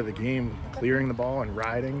third of the game clearing the ball and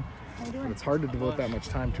riding. And it's hard to devote that much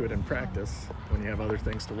time to it in practice when you have other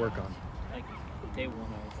things to work on. like day one,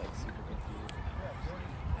 I was like super confused.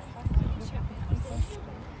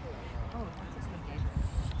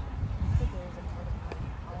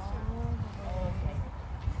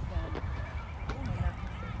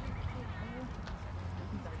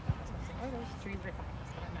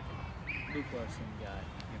 Luke Larson got.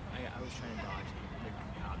 I was trying to dodge him. He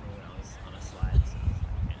caught me when I was on a slide. So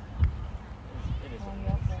yeah. It is what it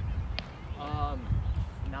is.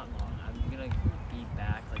 Not long. I'm gonna be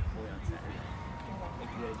back like fully on Saturday. Like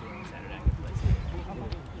really doing Saturday. I can play Saturday.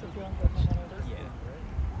 So feeling good no matter what. Yeah.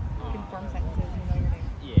 Confirm sentences, you know your name.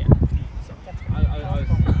 Yeah. So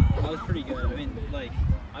I was pretty good. I mean, like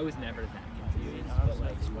I was never that confused, but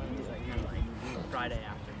like kind of like Friday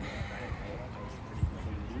afternoon, Friday night, I was pretty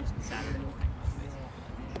confused. Saturday,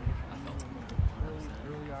 I felt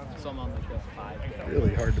 100%. So I'm on like the 5 day.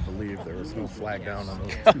 Really hard to believe there was no flag down on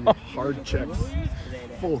those two hard checks,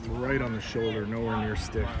 both right on the shoulder, nowhere near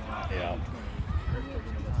stick. Yeah.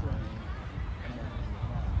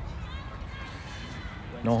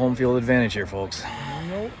 No home field advantage here, folks.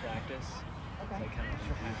 Nope.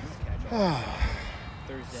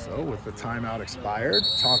 So with the timeout expired,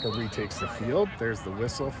 Tonka retakes the field. There's the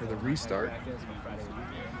whistle for the restart.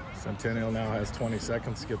 Centennial now has 20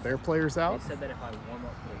 seconds to get their players out.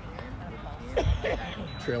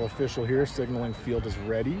 Trail official here signaling field is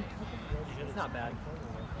ready. It's not bad.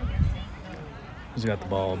 Who's got the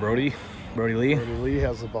ball? Brody? Brody Lee? Brody Lee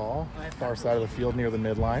has the ball, far side of the field near the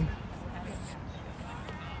midline.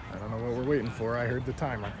 I don't know what we're waiting for. I heard the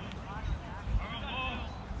timer.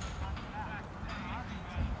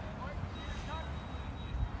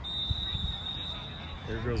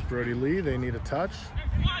 There goes Brody Lee. They need a touch.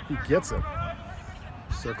 He gets it.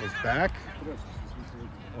 Circles back.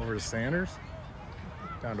 Over to Sanders.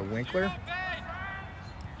 Down to Winkler.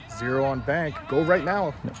 0 on Bank. Go right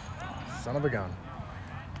now. Son of a gun.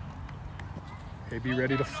 Hey, be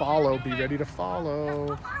ready to follow. Be ready to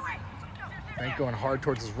follow. Bank going hard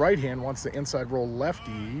towards his right hand. Wants the inside roll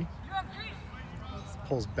lefty.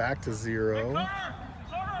 Pulls back to 0.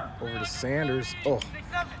 Over to Sanders. Oh,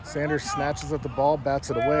 Sanders snatches at the ball,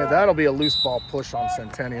 bats it away. That'll be a loose ball push on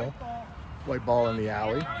Centennial. White ball in the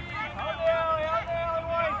alley.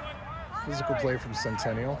 Physical play from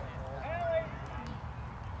Centennial.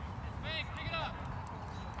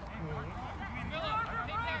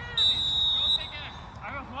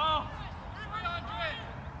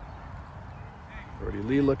 Brody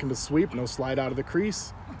Lee looking to sweep. No slide out of the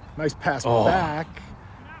crease. Nice pass back.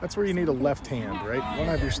 That's where you need a left hand, right? You want to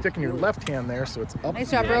have your stick in your left hand there, so it's up. Nice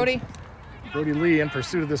job, Brody. Brody Lee in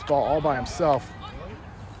pursuit of this ball all by himself.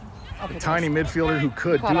 A tiny midfielder who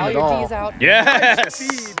could, doing it all. D's out. Yes!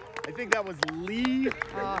 Speed. I think that was Lee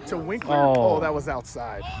to Winkler. Oh. Oh, that was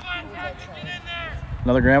outside.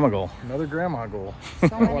 Another grandma goal. Another grandma goal.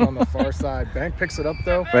 That one on the far side. Bank picks it up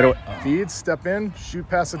though. Right away. Feeds, step in, shoot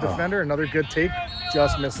past the defender. Another good take.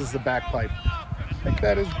 Just misses the back pipe. I think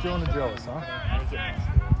that is Jonah Joas, huh?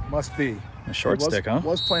 Must be. A short stick, huh?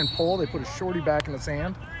 Was playing pole. They put a shorty back in his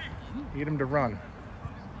hand. Need him to run.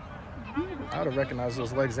 I would have recognized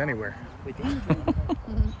those legs anywhere. Wait, did you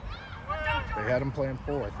They had him playing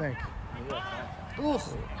pole, I think.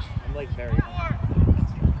 I'm like very.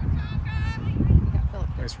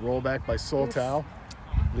 Nice rollback by Soltau.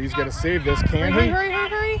 Lee's got to save this. Can he?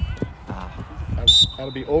 Hurry.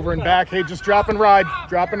 That'll be over and back. Hey, just drop and ride.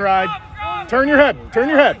 Drop and ride. Turn your head. Turn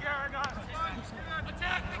your head.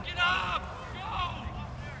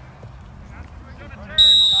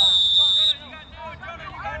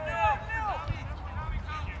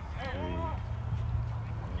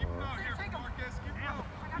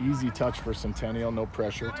 Easy touch for Centennial, no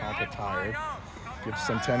pressure. Tonka tired. Gives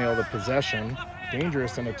Centennial the possession.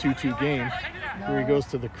 Dangerous in a 2-2 game. Here he goes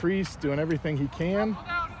to the crease, doing everything he can.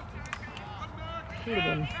 Could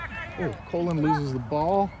have been. Oh, Colin loses the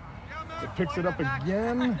ball. It picks it up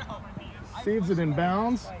again. Saves it in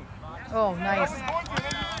bounds. Oh, nice.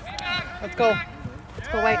 Let's go. Let's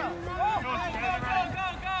go, White.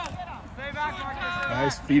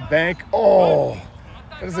 Nice feed Bank. Oh,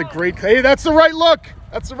 that is a great. Hey, that's the right look.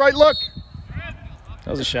 That's the right look.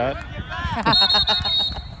 That was a shot. Battle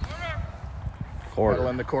Quarter.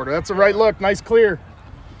 in the quarter. That's the right look. Nice clear.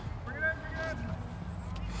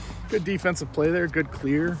 Good defensive play there. Good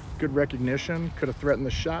clear. Good recognition. Could have threatened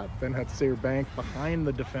the shot. Then had Sayer Bank behind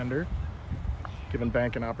the defender, giving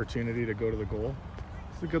Bank an opportunity to go to the goal.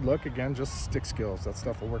 It's a good look. Again, just stick skills. That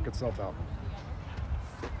stuff will work itself out.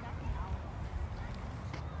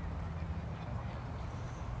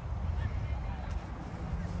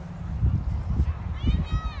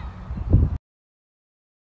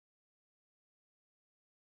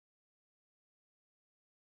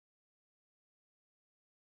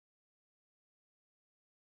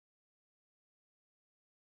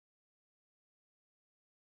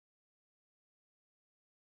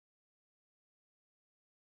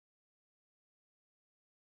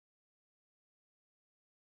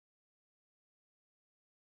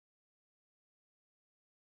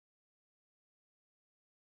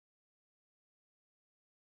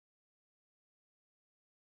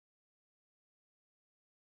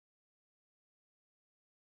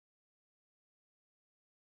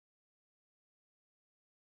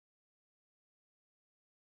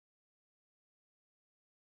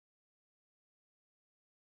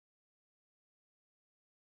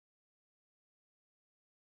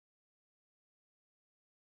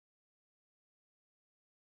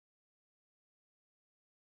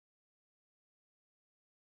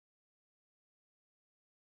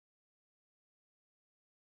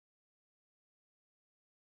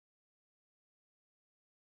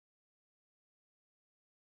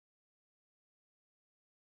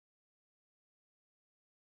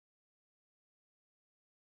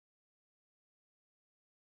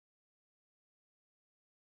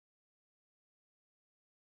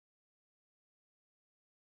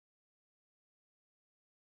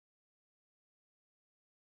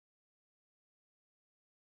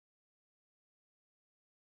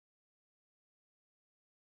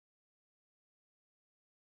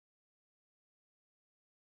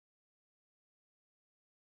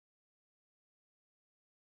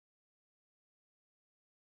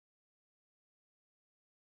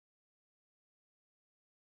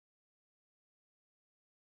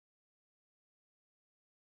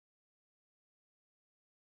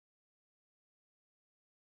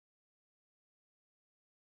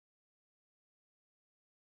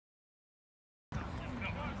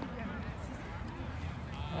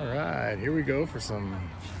 All right, here we go for some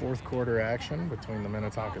fourth quarter action between the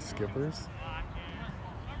Minnetonka Skippers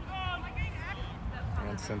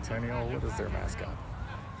and Centennial. What is their mascot?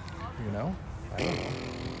 You know? I don't know.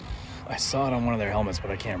 I saw it on one of their helmets, but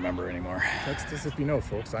I can't remember anymore. Text us if you know,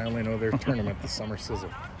 folks. I only know their tournament, the Summer Sizzle.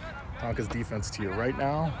 Tonka's defense to your right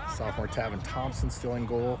now. Sophomore Tavin Thompson still in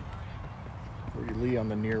goal. Brody Lee on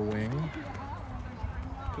the near wing.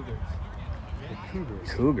 Cougars. The Cougars.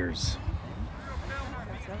 Cougars.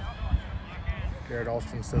 Garrett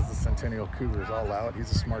Alstrom says the Centennial Cougars. I'll allow it.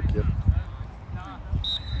 He's a smart kid.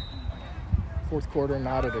 Fourth quarter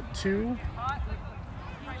knotted at 2.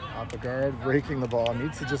 Oppegard raking the ball.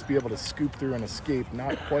 Needs to just be able to scoop through and escape.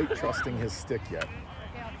 Not quite trusting his stick yet.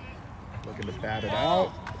 Looking to bat it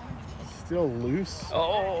out. Still loose.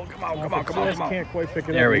 Oh, come on, come on, come on, Just come on. can't quite pick it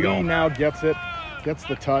up. There we go. Lee now gets it. Gets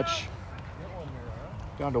the touch.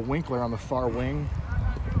 Down to Winkler on the far wing.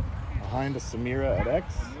 Behind to Samira at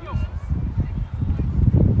X.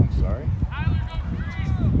 I'm sorry.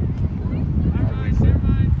 Now Winkler.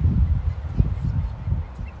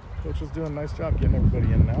 Coach is doing a nice job getting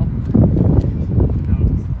everybody in now.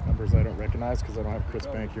 Numbers I don't recognize because I don't have Chris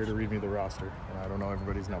Bank here to read me the roster. And I don't know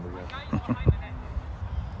everybody's number yet.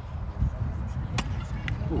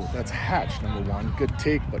 Ooh, that's Hatch, number 1. Good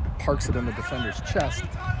take, but parks it in the defender's chest.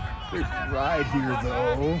 Great ride here,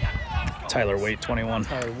 though. Tyler Waite, 21.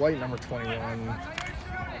 Tyler White, number 21.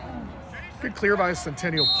 Good clear by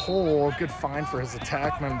Centennial pole. Good find for his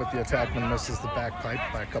attackman, but the attackman misses the back pipe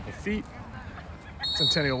by a couple feet.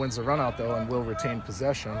 Centennial wins the run out, though, and will retain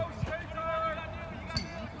possession.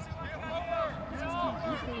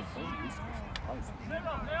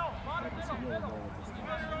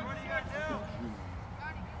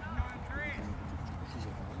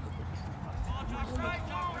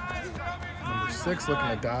 Number 6 looking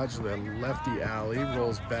to dodge the lefty alley,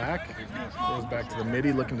 rolls back to the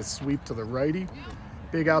midi, looking to sweep to the righty.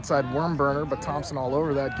 Big outside worm burner, but Thompson all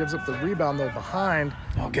over that. Gives up the rebound though behind.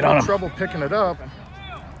 Oh, get on him. Trouble picking it up.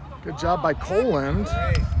 Good job by Coland.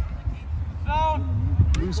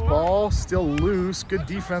 Loose ball, still loose. Good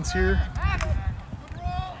defense here.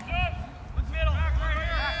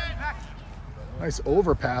 Nice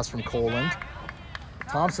overpass from Coland.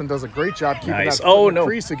 Thompson does a great job keeping Nice. that foot in the no.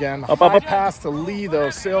 crease again. Up, High up, up. pass to Lee though,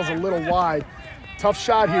 sails a little wide. Tough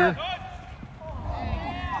shot here.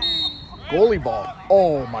 Goalie ball.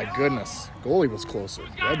 Oh my goodness. Goalie was closer.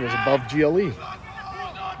 Red was above GLE.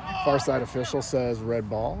 Far side official says red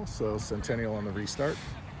ball, so Centennial on the restart.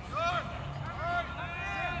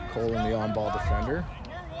 Coleman the on-ball defender.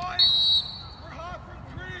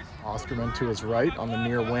 Osterman to his right on the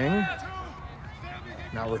near wing.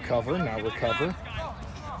 Now recover, now recover.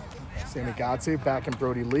 Sammy Godsave back in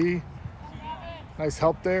Brody Lee. Nice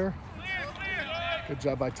help there. Good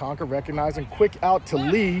job by Tonka recognizing. Quick out to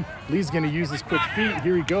Lee. Lee's going to use his quick feet.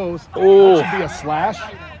 Here he goes. Oh. That should be a slash.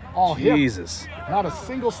 All hip. Jesus. Not a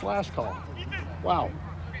single slash call. Wow.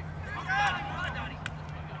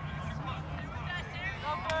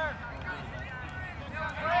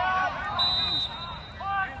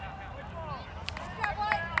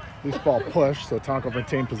 Loose ball push, so Tonka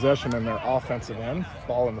retained possession in their offensive end.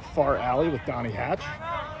 Ball in the far alley with Donnie Hatch.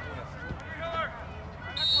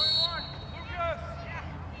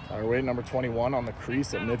 Tyler Wade, number 21, on the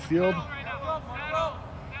crease at midfield.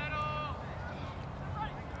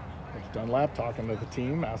 Coach Dunlap talking to the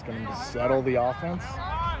team, asking them to settle the offense,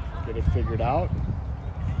 get it figured out.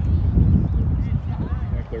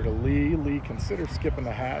 Clear to Lee. Lee considers skipping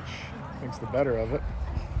the Hatch, thinks the better of it.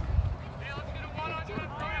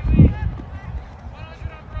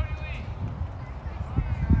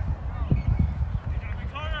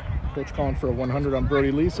 Coach calling for a 100 on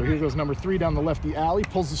Brody Lee, so here goes number 3 down the lefty alley,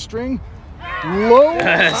 pulls the string, low,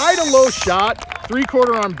 Yes. high to low shot,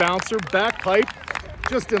 3/4 arm bouncer, back pipe,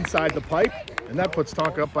 just inside the pipe, and that puts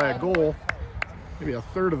Tonka up by a goal, maybe a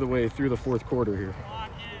third of the way through the fourth quarter here.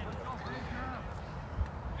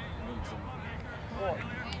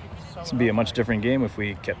 This would be a much different game if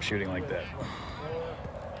we kept shooting like that.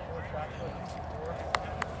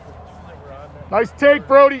 Nice take,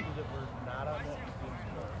 Brody.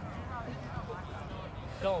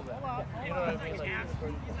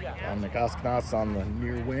 And Nikosknas on the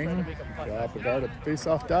near wing. Got the guard at the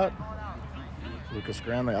face-off dot. Lucas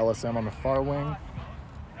Graham, the LSM on the far wing.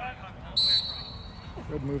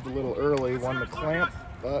 Red moved a little early, won the clamp,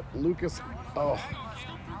 but Lucas,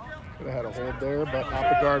 could have had a hold there, but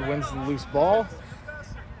Oppegard wins the loose ball.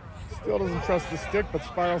 Still doesn't trust the stick, but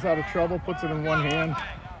spirals out of trouble, puts it in one hand.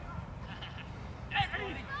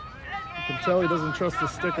 You can tell he doesn't trust the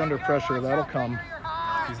stick under pressure. That'll come.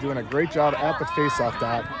 He's doing a great job at the face-off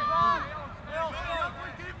dot.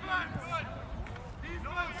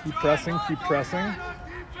 Keep pressing, keep pressing.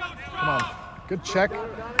 Come on. Good check.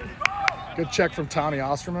 Good check from Tommy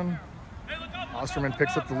Osterman. Osterman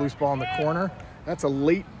picks up the loose ball in the corner. That's a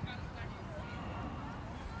late.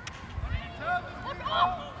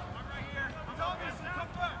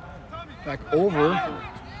 Back over.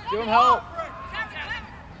 Give him help.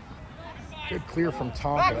 Good clear from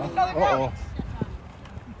Tonka. Uh-oh.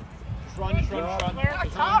 Just run. Just run.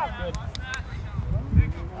 Good.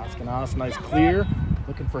 Askenas, nice clear.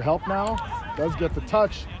 Looking for help now. Does get the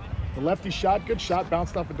touch. The lefty shot, good shot,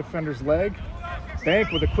 bounced off a defender's leg.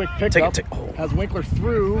 Bank with a quick pickup. Has Winkler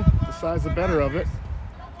through, decides the better of it.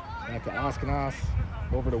 Back to Askenas,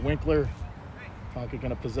 over to Winkler. Tonka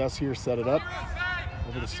gonna possess here, set it up.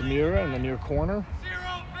 Over to Samira in the near corner.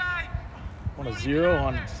 On a 0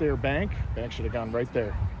 on Sayre Bank. Bank should have gone right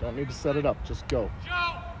there. Don't need to set it up, just go.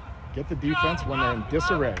 Get the defense when they're in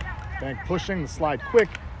disarray. Bank pushing, the slide quick.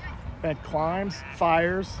 Bank climbs,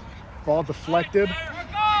 fires, ball deflected.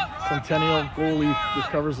 Centennial goalie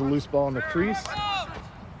recovers the loose ball in the crease.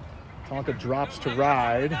 Tonka drops to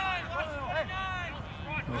ride.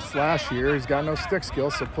 No slash here, he's got no stick skill,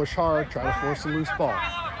 so push hard, try to force a loose ball.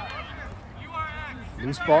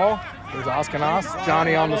 Loose ball, there's Askenas,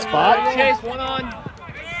 Johnny on the spot. Chase, one on.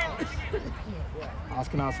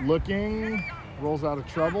 Askenas looking, rolls out of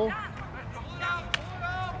trouble.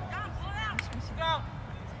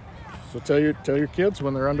 So tell your kids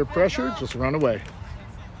when they're under pressure, just run away.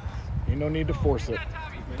 Ain't no need to force it.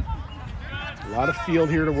 A lot of field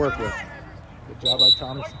here to work with. Good job by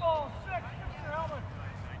Thomas.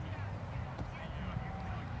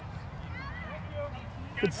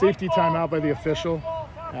 Good safety timeout by the official,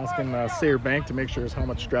 asking Sayre Bank to make sure his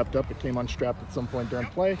helmet's strapped up. It came unstrapped at some point during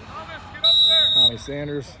play. Tommy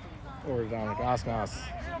Sanders over to Dominic Askenas.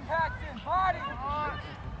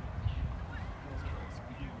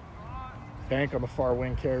 Bank on the far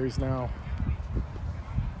wing carries now.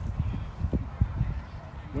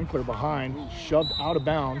 Winkler behind, shoved out of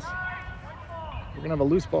bounds. We're gonna have a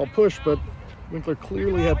loose ball push, but Winkler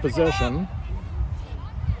clearly had possession.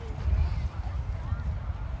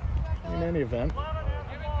 In any event,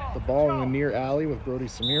 the ball in the near alley with Brody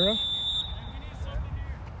Samira.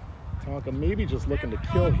 Tonka maybe just looking to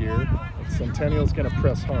kill here, but Centennial's gonna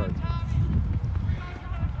press hard.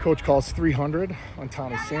 Coach calls 300 on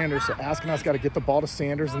Tommy Sanders, so Askenas got to get the ball to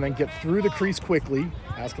Sanders and then get through the crease quickly.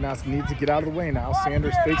 Askenas needs to get out of the way now.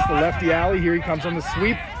 Sanders fakes the lefty alley. Here he comes on the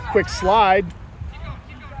sweep. Quick slide.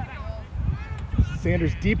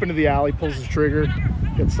 Sanders deep into the alley, pulls his trigger,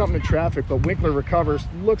 gets something in traffic, but Winkler recovers,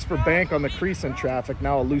 looks for Bank on the crease in traffic.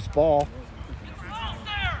 Now a loose ball.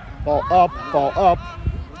 Ball up, ball up.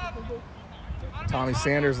 Tommy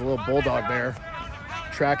Sanders, a little bulldog there,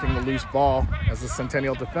 tracking the loose ball as the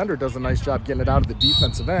Centennial defender does a nice job getting it out of the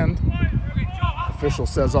defensive end. Official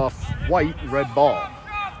says off white, red ball.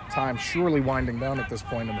 Time surely winding down at this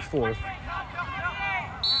point in the fourth.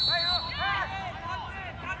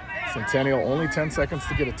 Centennial only 10 seconds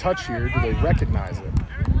to get a touch here. Do they recognize it?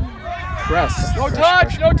 Press. No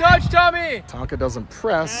touch, no touch, Tommy! Tonka doesn't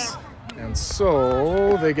press, and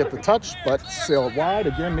so they get the touch, but sail it wide.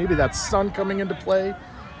 Again, maybe that's Sun coming into play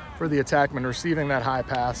for the attackman receiving that high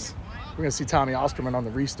pass. We're going to see Tommy Osterman on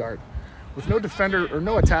the restart. With no defender or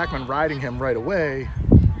no attackman riding him right away,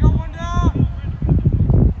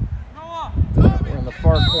 we're in the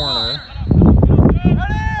far corner.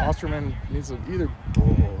 Osterman needs to either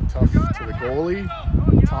tough to the goalie,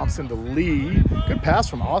 Thompson to Lee. Good pass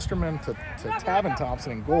from Osterman to Tavin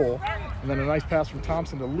Thompson in goal. And then a nice pass from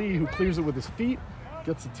Thompson to Lee, who clears it with his feet,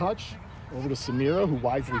 gets a touch over to Samira, who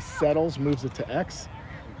wisely settles, moves it to X.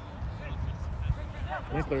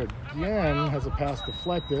 Winkler again has a pass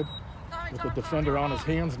deflected with the defender on his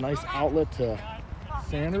hands. Nice outlet to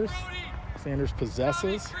Sanders. Sanders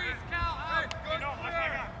possesses.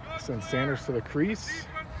 Sends Sanders to the crease.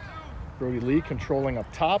 Brody Lee controlling up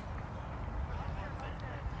top.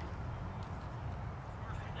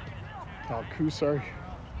 Cal Kusar,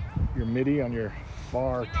 your midi on your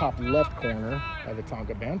far top left corner by the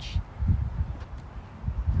Tonka bench.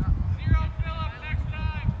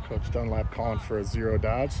 Coach Dunlap calling for a 0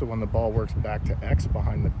 dodge, so when the ball works back to X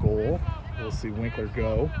behind the goal, we'll see Winkler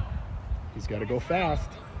go. He's got to go fast.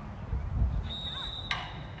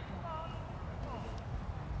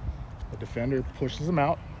 The defender pushes him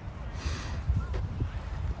out.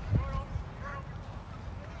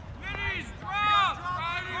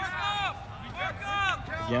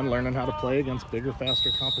 Again, learning how to play against bigger, faster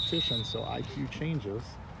competition, so IQ changes.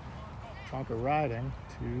 Tonka riding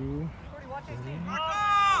to...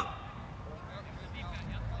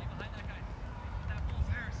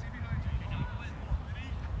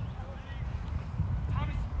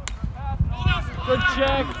 Good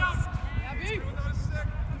check.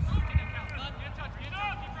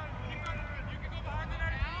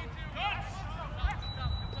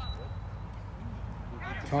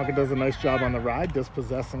 Tonka does a nice job on the ride,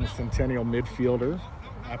 dispossessing Centennial midfielder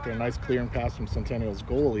after a nice clearing pass from Centennial's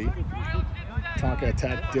goalie. Tonka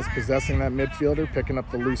attack, dispossessing that midfielder, picking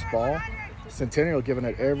up the loose ball. Centennial giving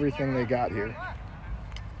it everything they got here.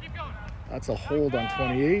 That's a hold on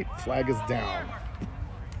 28. Flag is down.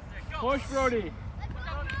 Push, Brody.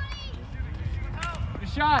 Good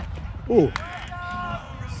shot. Ooh.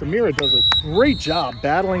 Samira does a great job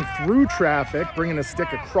battling through traffic, bringing a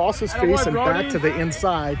stick across his face and back to the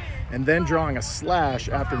inside, and then drawing a slash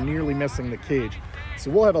after nearly missing the cage. So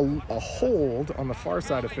we'll have a hold on the far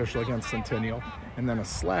side official against Centennial, and then a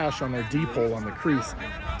slash on their deep hole on the crease.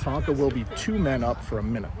 Tonka will be 2 men up for a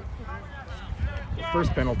minute. The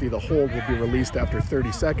first penalty, the hold, will be released after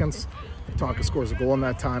 30 seconds. If Tonka scores a goal in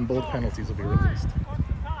that time, both penalties will be released.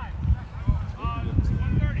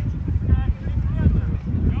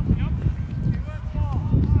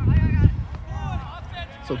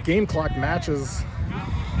 So game clock matches,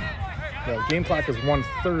 the game clock is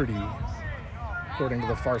 1:30, according to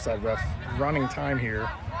the far side ref. Running time here,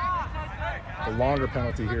 the longer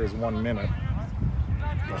penalty here is 1 minute.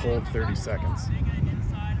 The hold 30 seconds.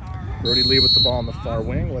 Brody Lee with the ball on the far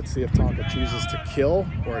wing. Let's see if Tonka chooses to kill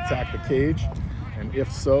or attack the cage, and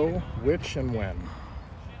if so, which and when.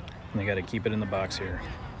 They got to keep it in the box here.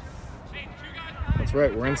 That's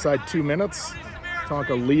right, we're inside 2 minutes.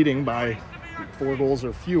 Tonka leading by 4 goals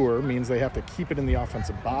or fewer means they have to keep it in the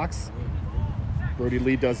offensive box. Brody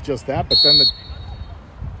Lee does just that, but then the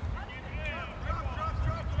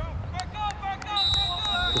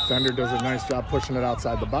defender does a nice job pushing it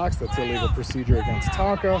outside the box. That's illegal procedure against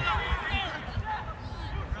Tonka.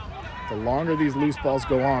 The longer these loose balls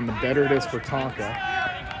go on, the better it is for Tonka.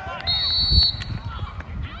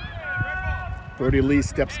 Brody Lee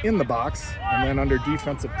steps in the box and then under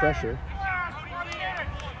defensive pressure.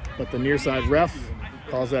 But the near side ref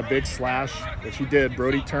calls that big slash, which he did.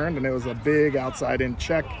 Brody turned and it was a big outside in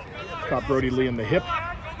check. Caught Brody Lee in the hip.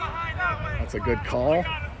 That's a good call.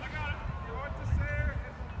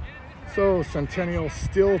 So Centennial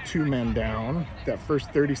still 2 men down. That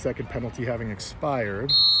first 30-second penalty having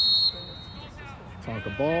expired.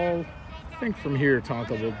 Tonka ball. I think from here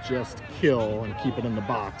Tonka will just kill and keep it in the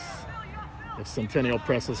box. If Centennial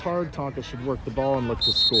presses hard, Tonka should work the ball and look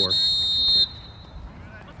to score.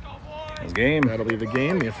 That's game. That'll be the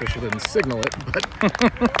game. The official didn't signal it, but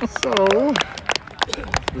so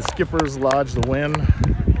the Skippers lodge the win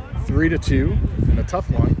 3-2 in a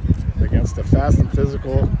tough one against a fast and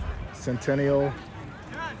physical Centennial,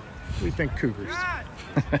 we think, Cougars.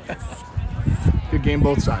 Good game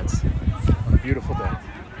both sides on a beautiful day.